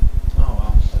 Oh,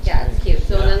 wow. That's Yeah, it's great. cute.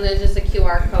 So Yeah. then there's just a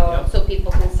QR code, Yep. so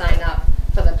people can sign up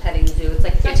for the petting zoo. It's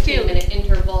like That's cute. 15-minute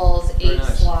intervals, Very 8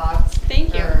 nice. slots.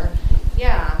 Thank you.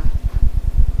 Yeah.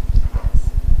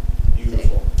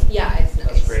 Beautiful. Yeah, it's nice.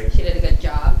 That's great. She did a good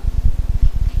job.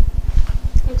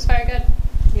 Looks very good.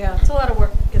 Yeah, it's a lot of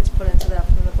work gets put into that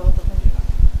from the both of them.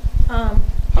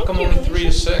 How come only 3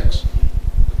 to 6?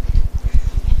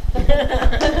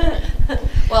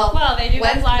 Well, they do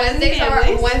have lives and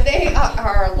families. Wednesday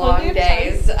are long Well,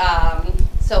 days.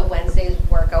 So Wednesdays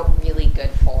work out really good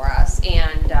for us.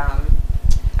 And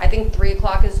I think 3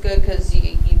 o'clock is good because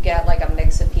you get like a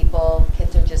mix of people.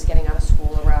 Kids are just getting out of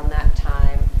school around that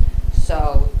time.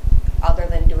 So other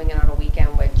than doing it on a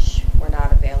weekend, which we're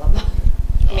not available.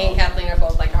 Me and Kathleen are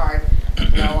both like hard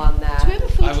no on that. Do we have a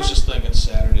food I was truck? just thinking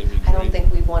Saturday would be great. I don't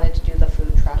think we wanted to do the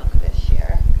food truck this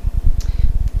year.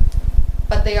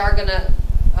 But they are gonna,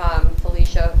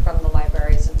 Felicia from the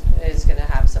library is gonna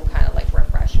have some kind of like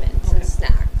refreshments and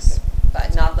snacks.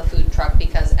 But not the food truck,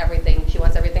 because she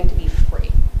wants everything to be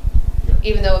free. Yeah.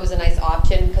 Even though it was a nice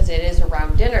option, because it is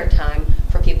around dinner time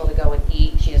for people to go and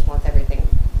eat,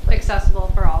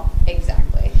 for all.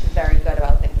 Exactly. Very good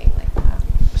about thinking like that.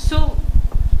 So,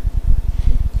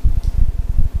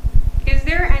 is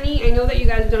there any, I know that you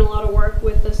guys have done a lot of work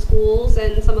with the schools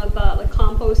and some of the like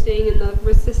composting and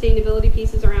the sustainability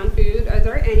pieces around food. Are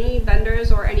there any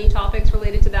vendors or any topics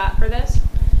related to that for this?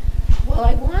 Well,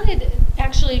 I wanted,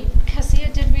 actually,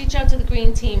 Cassia did reach out to the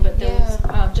green team, but there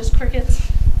was just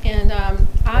crickets. And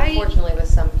Unfortunately, with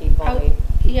some people,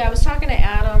 I was talking to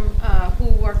Adam, who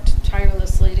worked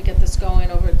tirelessly to get this going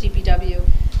over at DPW.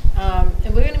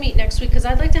 And we're going to meet next week because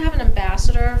I'd like to have an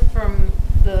ambassador from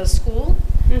the school.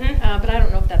 But I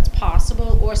don't know if that's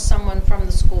possible, or someone from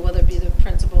the school, whether it be the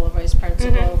principal or vice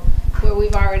principal, where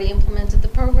we've already implemented the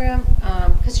program.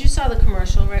 Because you saw the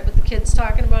commercial, right, with the kids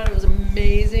talking about it. It was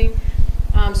amazing.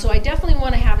 So I definitely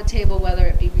want to have a table, whether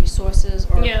it be resources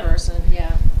or a person.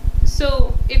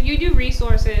 So if you do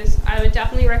resources, I would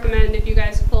definitely recommend if you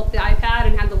guys pull up the iPad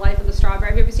and have the life of the strawberry.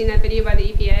 Have you ever seen that video by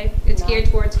the EPA? It's geared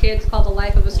towards kids, called the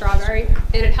life of a strawberry.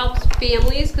 And it helps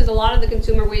families because a lot of the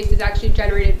consumer waste is actually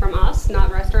generated from us,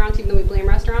 not restaurants, even though we blame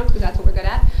restaurants because that's what we're good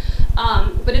at.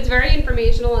 But it's very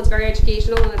informational, it's very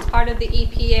educational, and it's part of the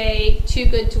EPA Too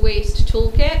Good to Waste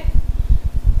toolkit.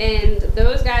 And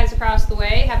those guys across the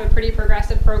way have a pretty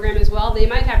progressive program as well. They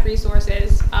might have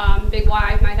resources. Big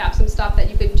Y might have some stuff that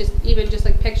you could just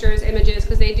like pictures, images,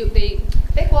 because they.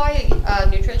 Big Y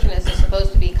nutritionist is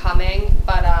supposed to be coming,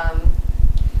 but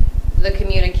the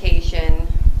communication,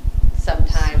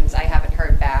 sometimes I haven't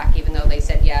heard back, even though they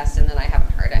said yes, and then I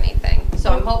haven't heard anything.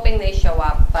 So I'm hoping they show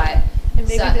up, but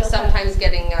sometimes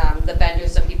getting the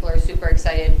vendors, some people are super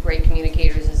excited, great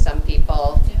communicators, and some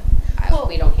people,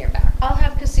 we don't hear back. I'll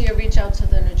have Cassia reach out to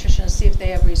the nutritionist, see if they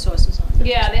have resources on it.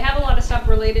 Yeah, they have a lot of stuff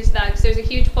related to that because there's a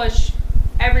huge push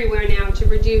everywhere now to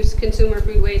reduce consumer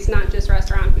food waste, not just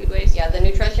restaurant food waste. Yeah, the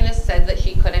nutritionist said that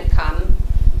she couldn't come,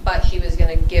 but she was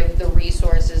going to give the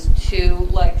resources to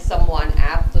like someone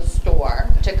at the store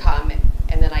to come,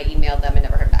 and then I emailed them and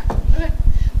never heard back. Okay.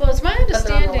 Well, it's my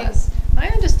understanding. My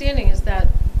understanding is that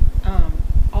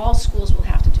all schools will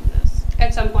have to do this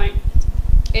At some point.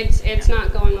 It's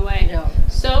not going away. No.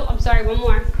 So, I'm sorry, one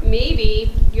more.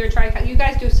 Maybe your you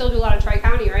guys still do a lot of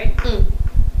Tri-County, right?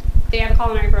 They have a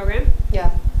culinary program.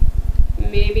 Yeah.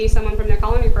 Maybe someone from their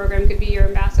culinary program could be your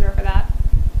ambassador for that.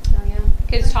 Oh, yeah.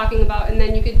 Kids talking about, and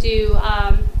then you could do,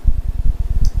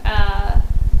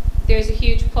 there's a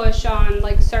huge push on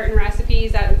like certain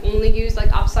recipes that only use like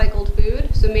upcycled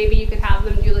food. So maybe you could have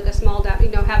them do like a small,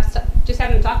 just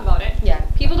have them talk about it. Yeah.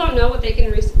 People don't know what they can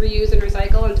reuse and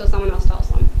recycle until someone else tells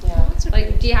them. Yeah.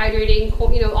 Like dehydrating,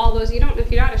 all those,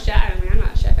 if you're not a chef, I mean, I'm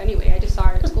not a chef anyway, I just saw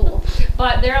it at school.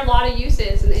 But there are a lot of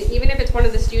uses, and even if it's one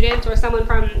of the students or someone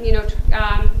from,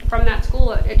 from that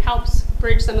school, it helps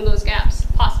bridge some of those gaps,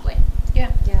 possibly.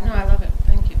 Yeah. No, I love it.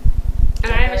 Thank you.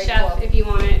 And I have a chef if you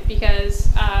want it, because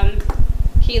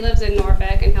he lives in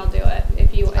Norfolk and he'll do it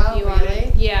if you want really?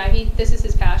 it. Yeah, this is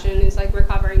his passion, is like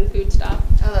recovering food stuff.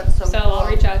 Oh, that's so cool. I'll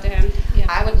reach out to him. Yeah.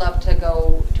 I would love to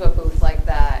go to a booth like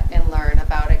that and learn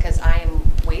about it because I am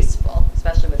wasteful,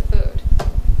 especially with food.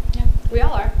 Yeah, we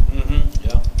all are.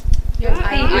 Yeah.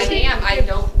 I am. I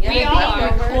don't. Yeah, We all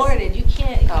are. Recorded. You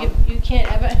can't. You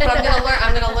can't ever. But I'm gonna learn.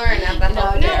 I'm gonna learn. That's No,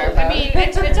 out there. I mean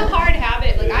it's a hard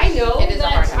habit. Like I know It is a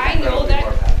hard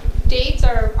habit. Dates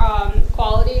are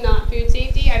quality, not food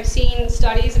safety. I've seen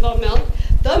studies about milk.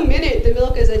 The minute the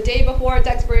milk is a day before its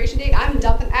expiration date, I'm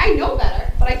dumping. I know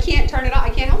better, but I can't turn it off. I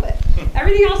can't help it.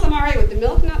 Everything else I'm all right with. The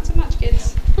milk, not so much,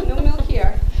 kids. No milk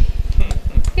here.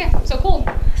 Yeah, so cool.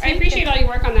 I appreciate all your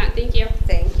work on that. Thank you.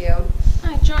 Thank you. All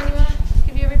right, John, you want to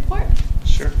give your report?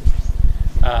 Sure.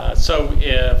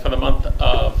 For the month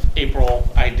of April,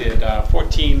 I did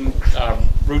 14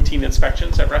 routine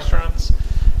inspections at restaurants,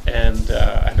 and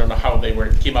I don't know how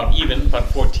came out even, but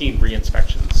 14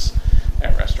 re-inspections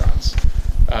at restaurants,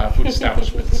 food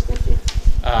establishments.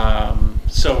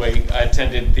 So I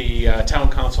attended the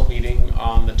town council meeting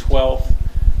on the 12th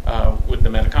with the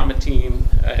Metacomet team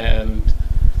and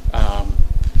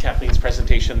Kathleen's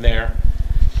presentation there.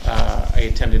 I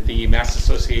attended the Mass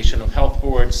Association of Health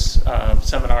Boards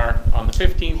seminar on the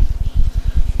 15th.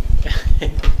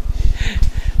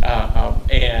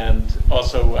 And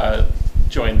also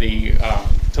joined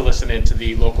to listen into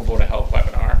the local Board of Health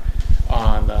webinar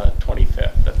on the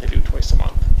 25th that they do twice a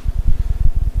month.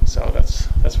 So that's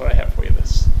what I have for you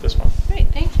this month. Great,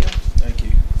 thank you. Thank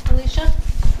you. Alicia?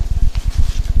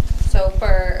 So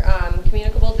for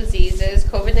communicable diseases,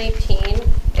 COVID-19,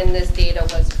 and this data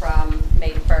was from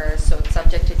May 1st, so it's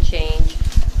subject to change.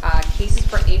 Cases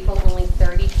for April, only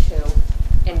 32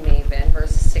 in Maven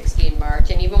versus 60 in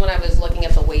March. And even when I was looking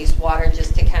at the wastewater,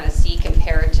 just to kind of see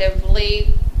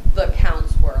comparatively, the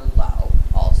counts were low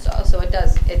also. So it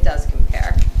does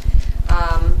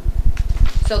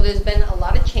So there's been a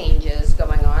lot of changes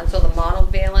going on. So the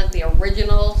monovalent, the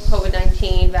original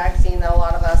COVID-19 vaccine that a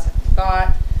lot of us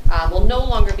got, will no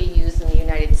longer be used in the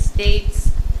United States.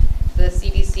 The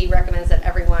CDC recommends that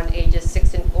everyone ages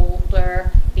 6 and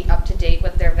older be up to date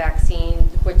with their vaccine,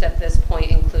 which at this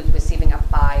point includes receiving a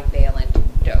bivalent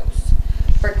dose.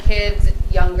 For kids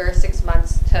younger, 6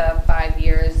 months to 5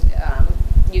 years,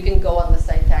 you can go on the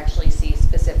site to actually see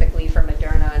specifically for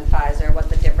Moderna and Pfizer what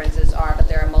the differences are, but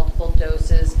there are multiple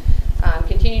doses.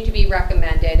 Continue to be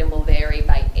recommended and will vary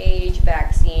by age,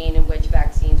 vaccine, and which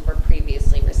vaccines were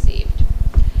previously received.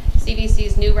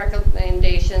 CDC's new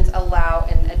recommendations allow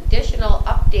an additional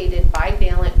updated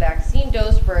bivalent vaccine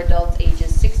dose for adults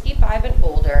ages 65 and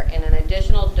older, and an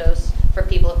additional dose for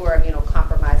people who are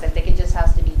immunocompromised. I think it just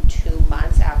has to be 2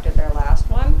 months after their last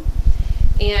one.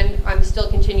 And I'm still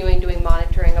continuing doing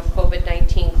monitoring of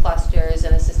COVID-19 clusters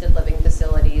and assisted living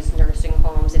facilities, nursing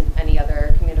homes, and any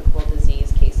other communicable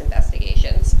disease case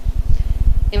investigations.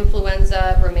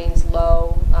 Influenza remains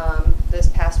low. This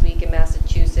past week in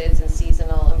Massachusetts, and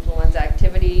seasonal influenza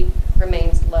activity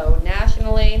remains low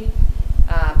nationally.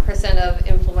 Percent of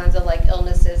influenza-like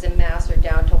illnesses in Mass are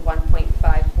down to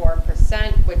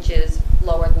 1.54%, which is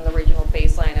lower than the regional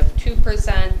baseline of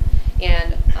 2%.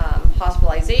 And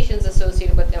hospitalizations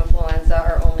associated with influenza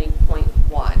are only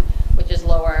 0.1, which is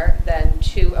lower than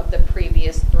 2 of the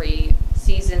previous 3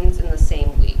 seasons in the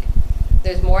same week.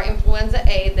 There's more influenza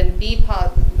A than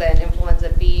influenza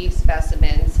B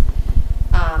specimens,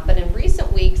 but in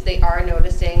recent weeks they are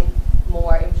noticing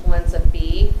more influenza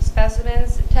B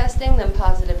specimens testing than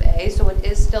positive A, so it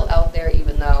is still out there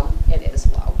even though it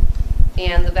is low.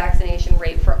 And the vaccination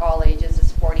rate for all ages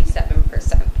is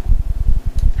 47%.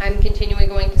 I'm continuing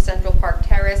going to Central Park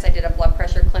Terrace. I did a blood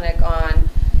pressure clinic on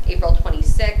April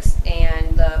 26th,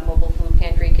 and the mobile food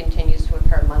pantry continues to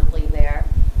occur monthly there.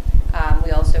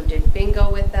 We also did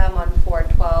bingo with them on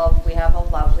 4/12. We have a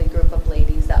lovely group of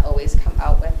ladies that always come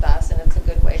out with us, and it's a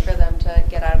good way for them to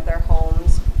get out of their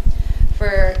homes.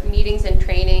 For meetings and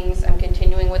trainings, I'm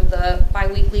continuing with the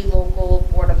bi-weekly local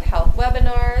Board of Health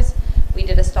webinars. We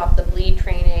did a Stop the Bleed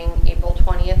training April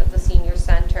 20th at the Senior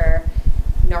Center.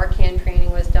 Narcan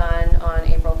training was done on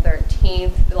April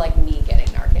 13th, like me getting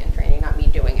Narcan training, not me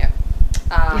doing it.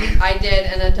 I did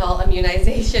an adult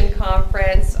immunization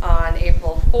conference on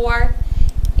April 4th,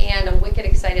 and I'm wicked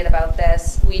excited about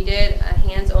this. We did a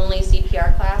hands-only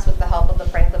CPR class with the help of the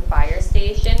Franklin Fire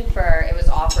Station. It was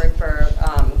offered for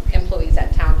employees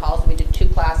at town halls. We did 2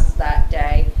 classes that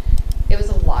day. It was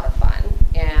a lot of fun,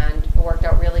 and it worked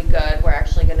out really good. We're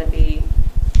actually going to be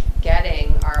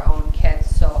getting our own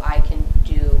kits so I can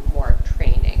do more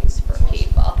trainings for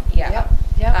people. Yeah.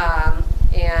 Yep.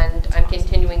 And I'm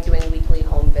continuing doing weekly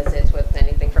home visits with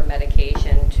anything from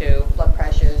medication to blood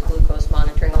pressures, glucose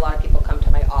monitoring. A lot of people come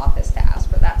to my office to ask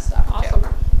for that stuff Awesome. too.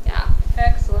 Yeah.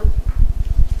 Excellent.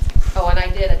 Oh, and I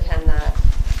did attend that.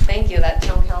 Thank you, that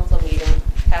town council meeting.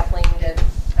 Kathleen did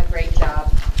a great job.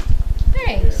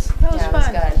 Thanks. That was Yeah, it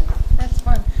fun. was good. That's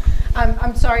fun.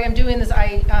 I'm sorry I'm doing this.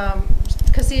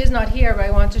 Cassia's not here, but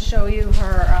I want to show you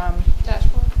her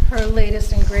Dashboard. her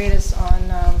latest and greatest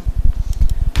on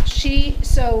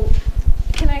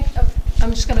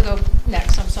I'm just going to go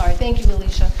next. I'm sorry. Thank you,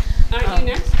 Alicia. Aren't you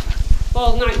next?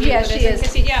 Well, not you. Yeah, but she isn't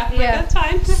is. Kissy? Yeah, Yeah. that's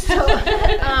time.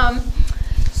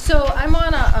 So I'm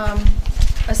on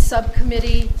a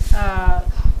subcommittee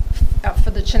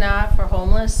for the Chenal for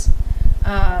homeless,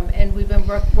 and we've been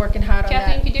working hard on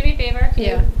Kathleen, that. could you do me a favor? Can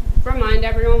Yeah. you remind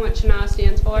everyone what Chenal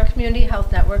stands for? Community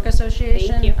Health Network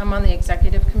Association. Thank you. I'm on the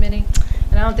executive committee,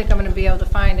 and I don't think I'm going to be able to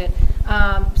find it.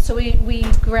 So we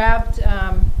grabbed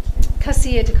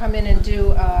Cassia to come in and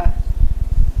do a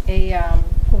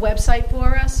website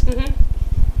for us,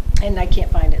 and I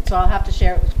can't find it, so I'll have to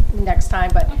share it next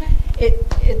time. But Okay.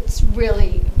 it's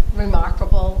really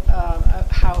remarkable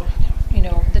how,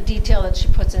 the detail that she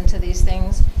puts into these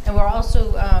things. And we're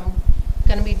also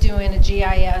going to be doing a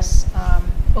GIS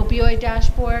opioid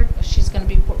dashboard. She's going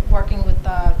to be working with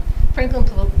Franklin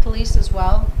Police as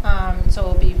well, so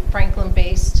it'll be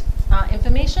Franklin-based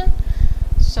information.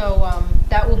 So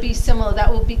that will be similar.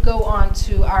 That will go on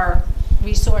to our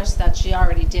resource that she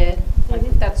already did. Like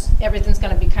everything's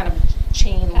going to be kind of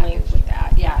chain linked with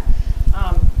that. Yeah.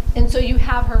 And so you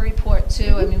have her report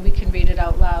too. I mean, we can read it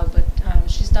out loud, but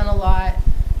she's done a lot,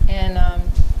 and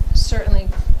certainly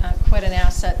quite an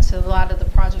asset to a lot of the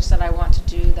projects that I want to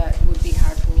do that would be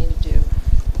hard for me to do.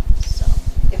 So,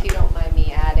 If you don't mind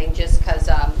me adding, just because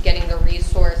getting the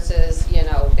resources,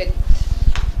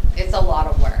 it's a lot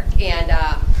of work. And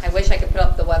I wish I could put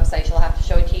up the website. She'll have to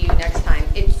show it to you next time.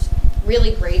 It's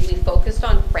really great. We focused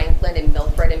on Franklin and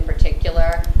Milford in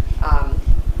particular.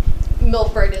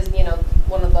 Milford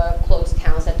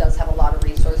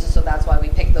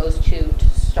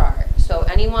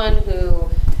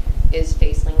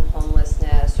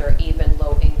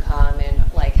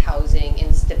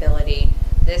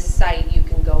this site, you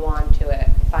can go onto it,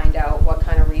 find out what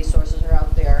kind of resources are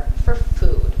out there for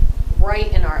food, right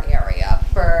in our area,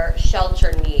 for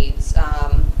shelter needs,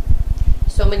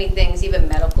 so many things, even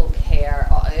medical care,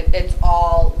 it's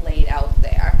all laid out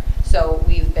there. So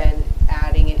we've been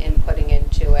adding and inputting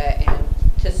into it, and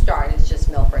to start, it's just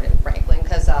Milford and Franklin,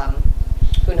 because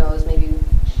who knows, maybe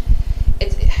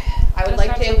I would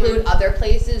like to include other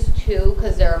places too,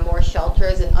 because there are more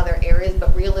shelters in other areas,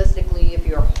 but realistically, if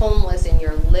you're homeless and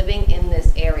you're living in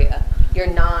this area,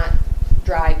 you're not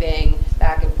driving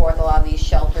back and forth. A lot of these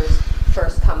shelters,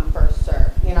 first come, first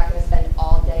serve. You're not going to spend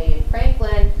all day in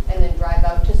Franklin and then drive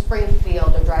out to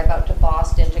Springfield or drive out to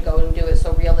Boston to go and do it.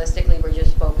 So realistically, we're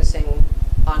just focusing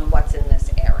on what's in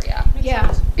this area.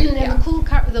 Yeah, and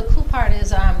the cool part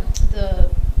is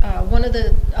one of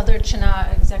the other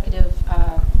Chena executive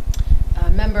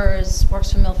members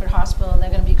works for Milford Hospital, and they're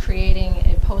going to be creating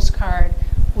a postcard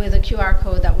with a QR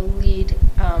code that will lead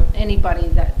anybody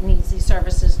that needs these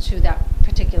services to that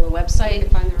particular website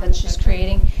that she's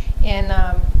creating. And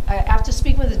after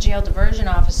speaking with the jail diversion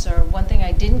officer, one thing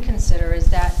I didn't consider is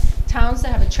that towns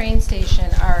that have a train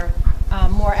station are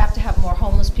more apt to have more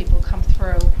homeless people come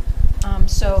through.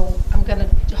 So I'm going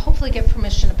to hopefully get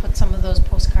permission to put some of those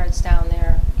postcards down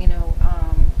there, you know,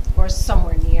 or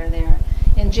somewhere near there.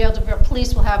 And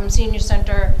police will have them, senior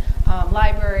center,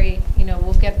 library, you know,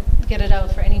 we'll get it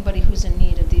out for anybody who's in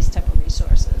need of these type of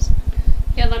resources.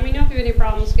 Yeah, let me know if you have any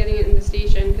problems getting it in the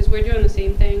station, because we're doing the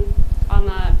same thing on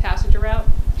the passenger route,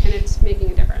 and it's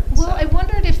making a difference. Well, so. I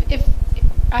wondered if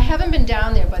I haven't been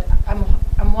down there, but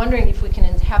I'm wondering if we can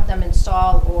have them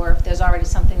install, or if there's already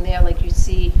something there, like you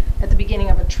see at the beginning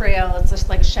of a trail. It's just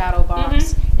like a shadow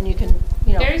box, and you can,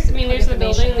 you know. There's the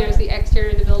building. There's the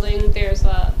exterior of the building. There's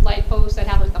light posts that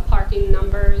have like the parking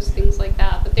numbers, things like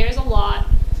that. But there's a lot.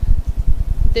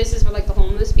 This is for like the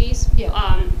homeless piece.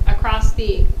 Yeah. Across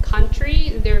the country,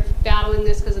 they're battling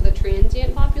this because of the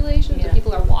transient population. Yeah. So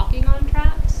people are walking on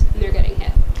tracks and they're getting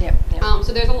hit. Yep.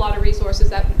 So there's a lot of resources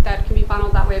that can be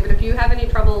funneled that way. But if you have any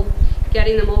trouble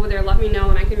getting them over there, let me know,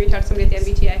 and I can reach out to somebody at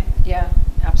the MBTA. Yeah,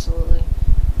 absolutely.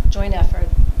 Joint effort.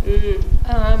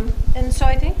 And so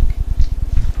I think,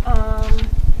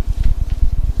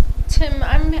 Tim,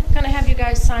 I'm going to have you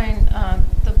guys sign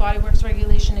the Body Works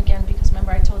regulation again, because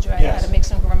remember I told you I had to make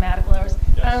some grammatical errors.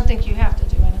 Yes. I don't think you have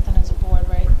to do anything as a board,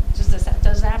 right? Does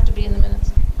it have to be in the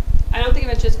minutes? I don't think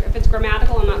if it's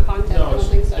grammatical and not content. No, I don't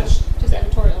think so. Just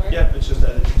editorial, right? Yeah, it's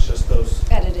just those.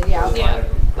 Edited, yeah. those Okay. minor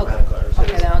grammatical errors.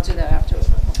 Okay, then I'll do that after. That's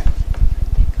fine. Okay.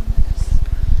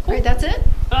 All right, that's it?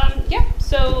 Yeah,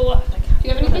 so do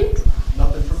you have anything?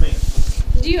 Nothing from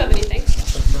me. Do you have anything?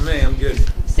 For me, I'm good.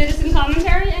 Citizen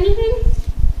commentary, anything?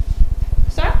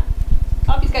 Sir?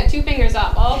 Oh, he's got two fingers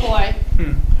up. Oh, boy.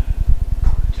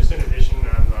 Just in addition on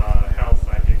health,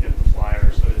 I did get the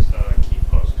flyer, so there's a key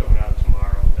post going out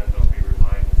tomorrow, and they'll be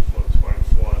reminded for the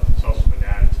 24th. It's also been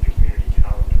added to the community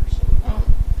calendar, so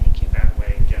Thank you. that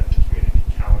way get the community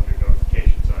calendar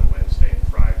notifications on Wednesday and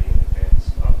Friday in advance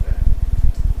of that.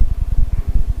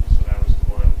 So that was the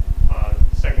one.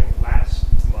 Second, last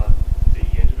month,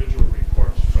 the individual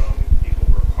reports from people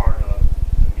who were part of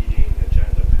the meeting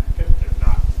agenda packet, they're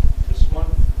not this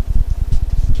month.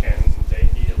 Can they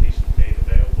be at least made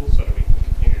available so that we can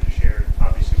continue to share?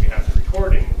 Obviously, we have the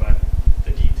recording, but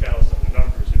the details and the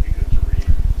numbers would be good to read.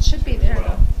 It should be there,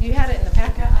 though. You had it in the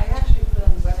packet. I actually put it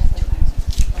on the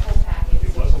website, the whole package.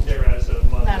 It wasn't there as of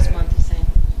Monday. Last month, he's saying.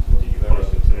 Did you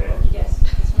post it today? Yes,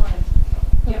 this morning.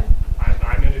 Yeah.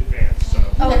 I'm in advance, so.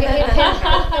 Okay,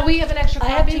 and we have an extra I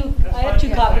have copy? two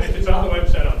And copies. if it's on the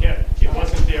website, I'll get it. It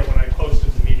wasn't there when I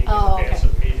posted the meeting in Oh, advance okay.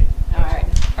 of the meeting. All right,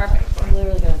 perfect. That's I'm fine.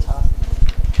 literally gonna toss it.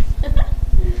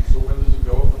 So when does it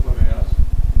go, if I may ask?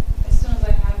 As soon as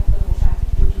I have the whole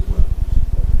package. Which is when?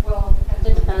 Well, It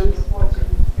it depends. depends. on the reports and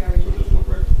very. So just look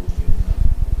right through the meeting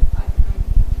now.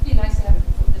 It'd be nice to have it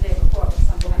the day before, but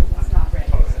sometimes it's not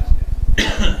ready, Oh, so.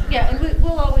 Yeah, and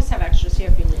we'll always have extras here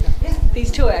if you need them. Yeah.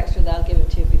 These two extras, I'll give it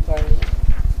to you before.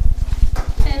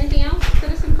 Anything else?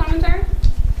 Citizen commentary?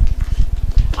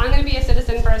 I'm going to be a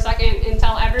citizen for a second and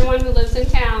tell everyone who lives in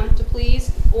town to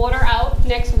please order out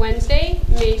next Wednesday,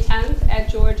 May 10th at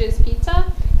George's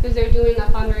Pizza, because they're doing a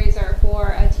fundraiser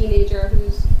for a teenager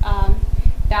who's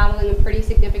battling a pretty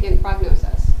significant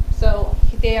prognosis. So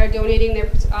they are donating their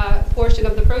portion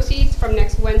of the proceeds from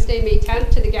next Wednesday, May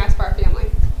 10th, to the Gaspar family.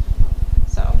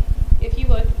 So if you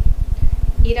would,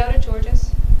 eat out at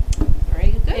George's.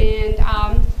 Very good. And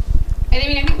I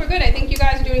mean, I think we're good. I think you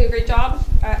guys are doing a great job.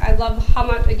 I love how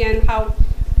much, again, how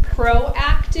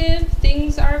proactive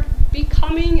things are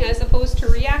becoming as opposed to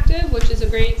reactive, which is a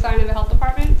great sign of a health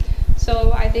department.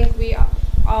 So I think we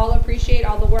all appreciate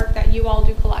all the work that you all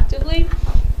do collectively,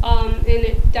 and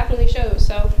it definitely shows,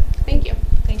 so thank you.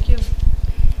 Thank you.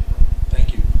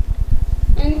 Thank you.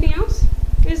 Anything else?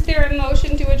 Is there a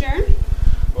motion to adjourn?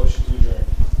 Motion to adjourn.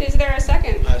 Is there a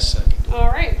second? I second. All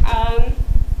right,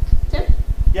 Tim?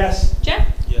 Yes. Jeff?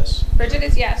 Yes. Bridget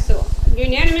is yes, so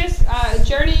unanimous,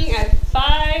 adjourning at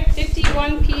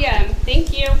 5:51 PM.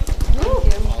 Thank you.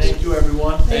 Thank you,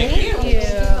 everyone. Thank you.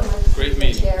 Great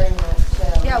meeting.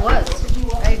 Yeah, it was.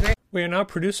 I agree. We are now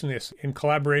producing this in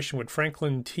collaboration with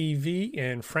Franklin TV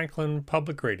and Franklin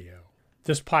Public Radio.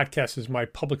 This podcast is my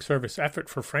public service effort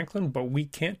for Franklin, but we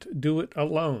can't do it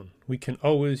alone. We can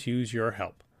always use your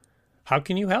help. How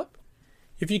can you help?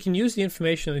 If you can use the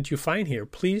information that you find here,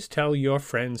 please tell your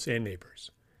friends and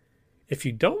neighbors. If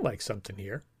you don't like something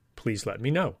here, please let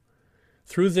me know.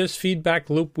 Through this feedback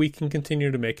loop, we can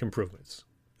continue to make improvements.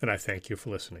 And I thank you for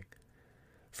listening.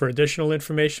 For additional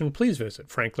information, please visit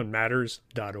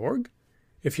franklinmatters.org.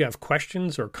 If you have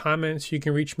questions or comments, you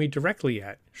can reach me directly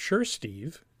at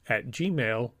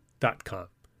suresteve@gmail.com.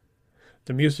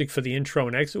 The music for the intro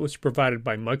and exit was provided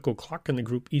by Michael Clark and the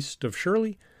group East of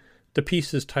Shirley. The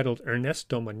piece is titled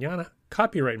Ernesto Mañana,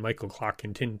 copyright Michael Clark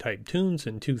and Tintype Tunes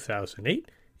in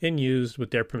 2008, and used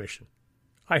with their permission.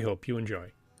 I hope you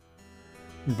enjoy.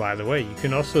 And by the way, you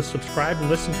can also subscribe and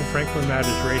listen to Franklin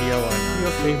Matters Radio on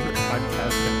your favorite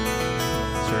podcast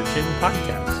app. Search in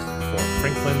podcasts for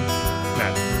Franklin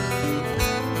Matters.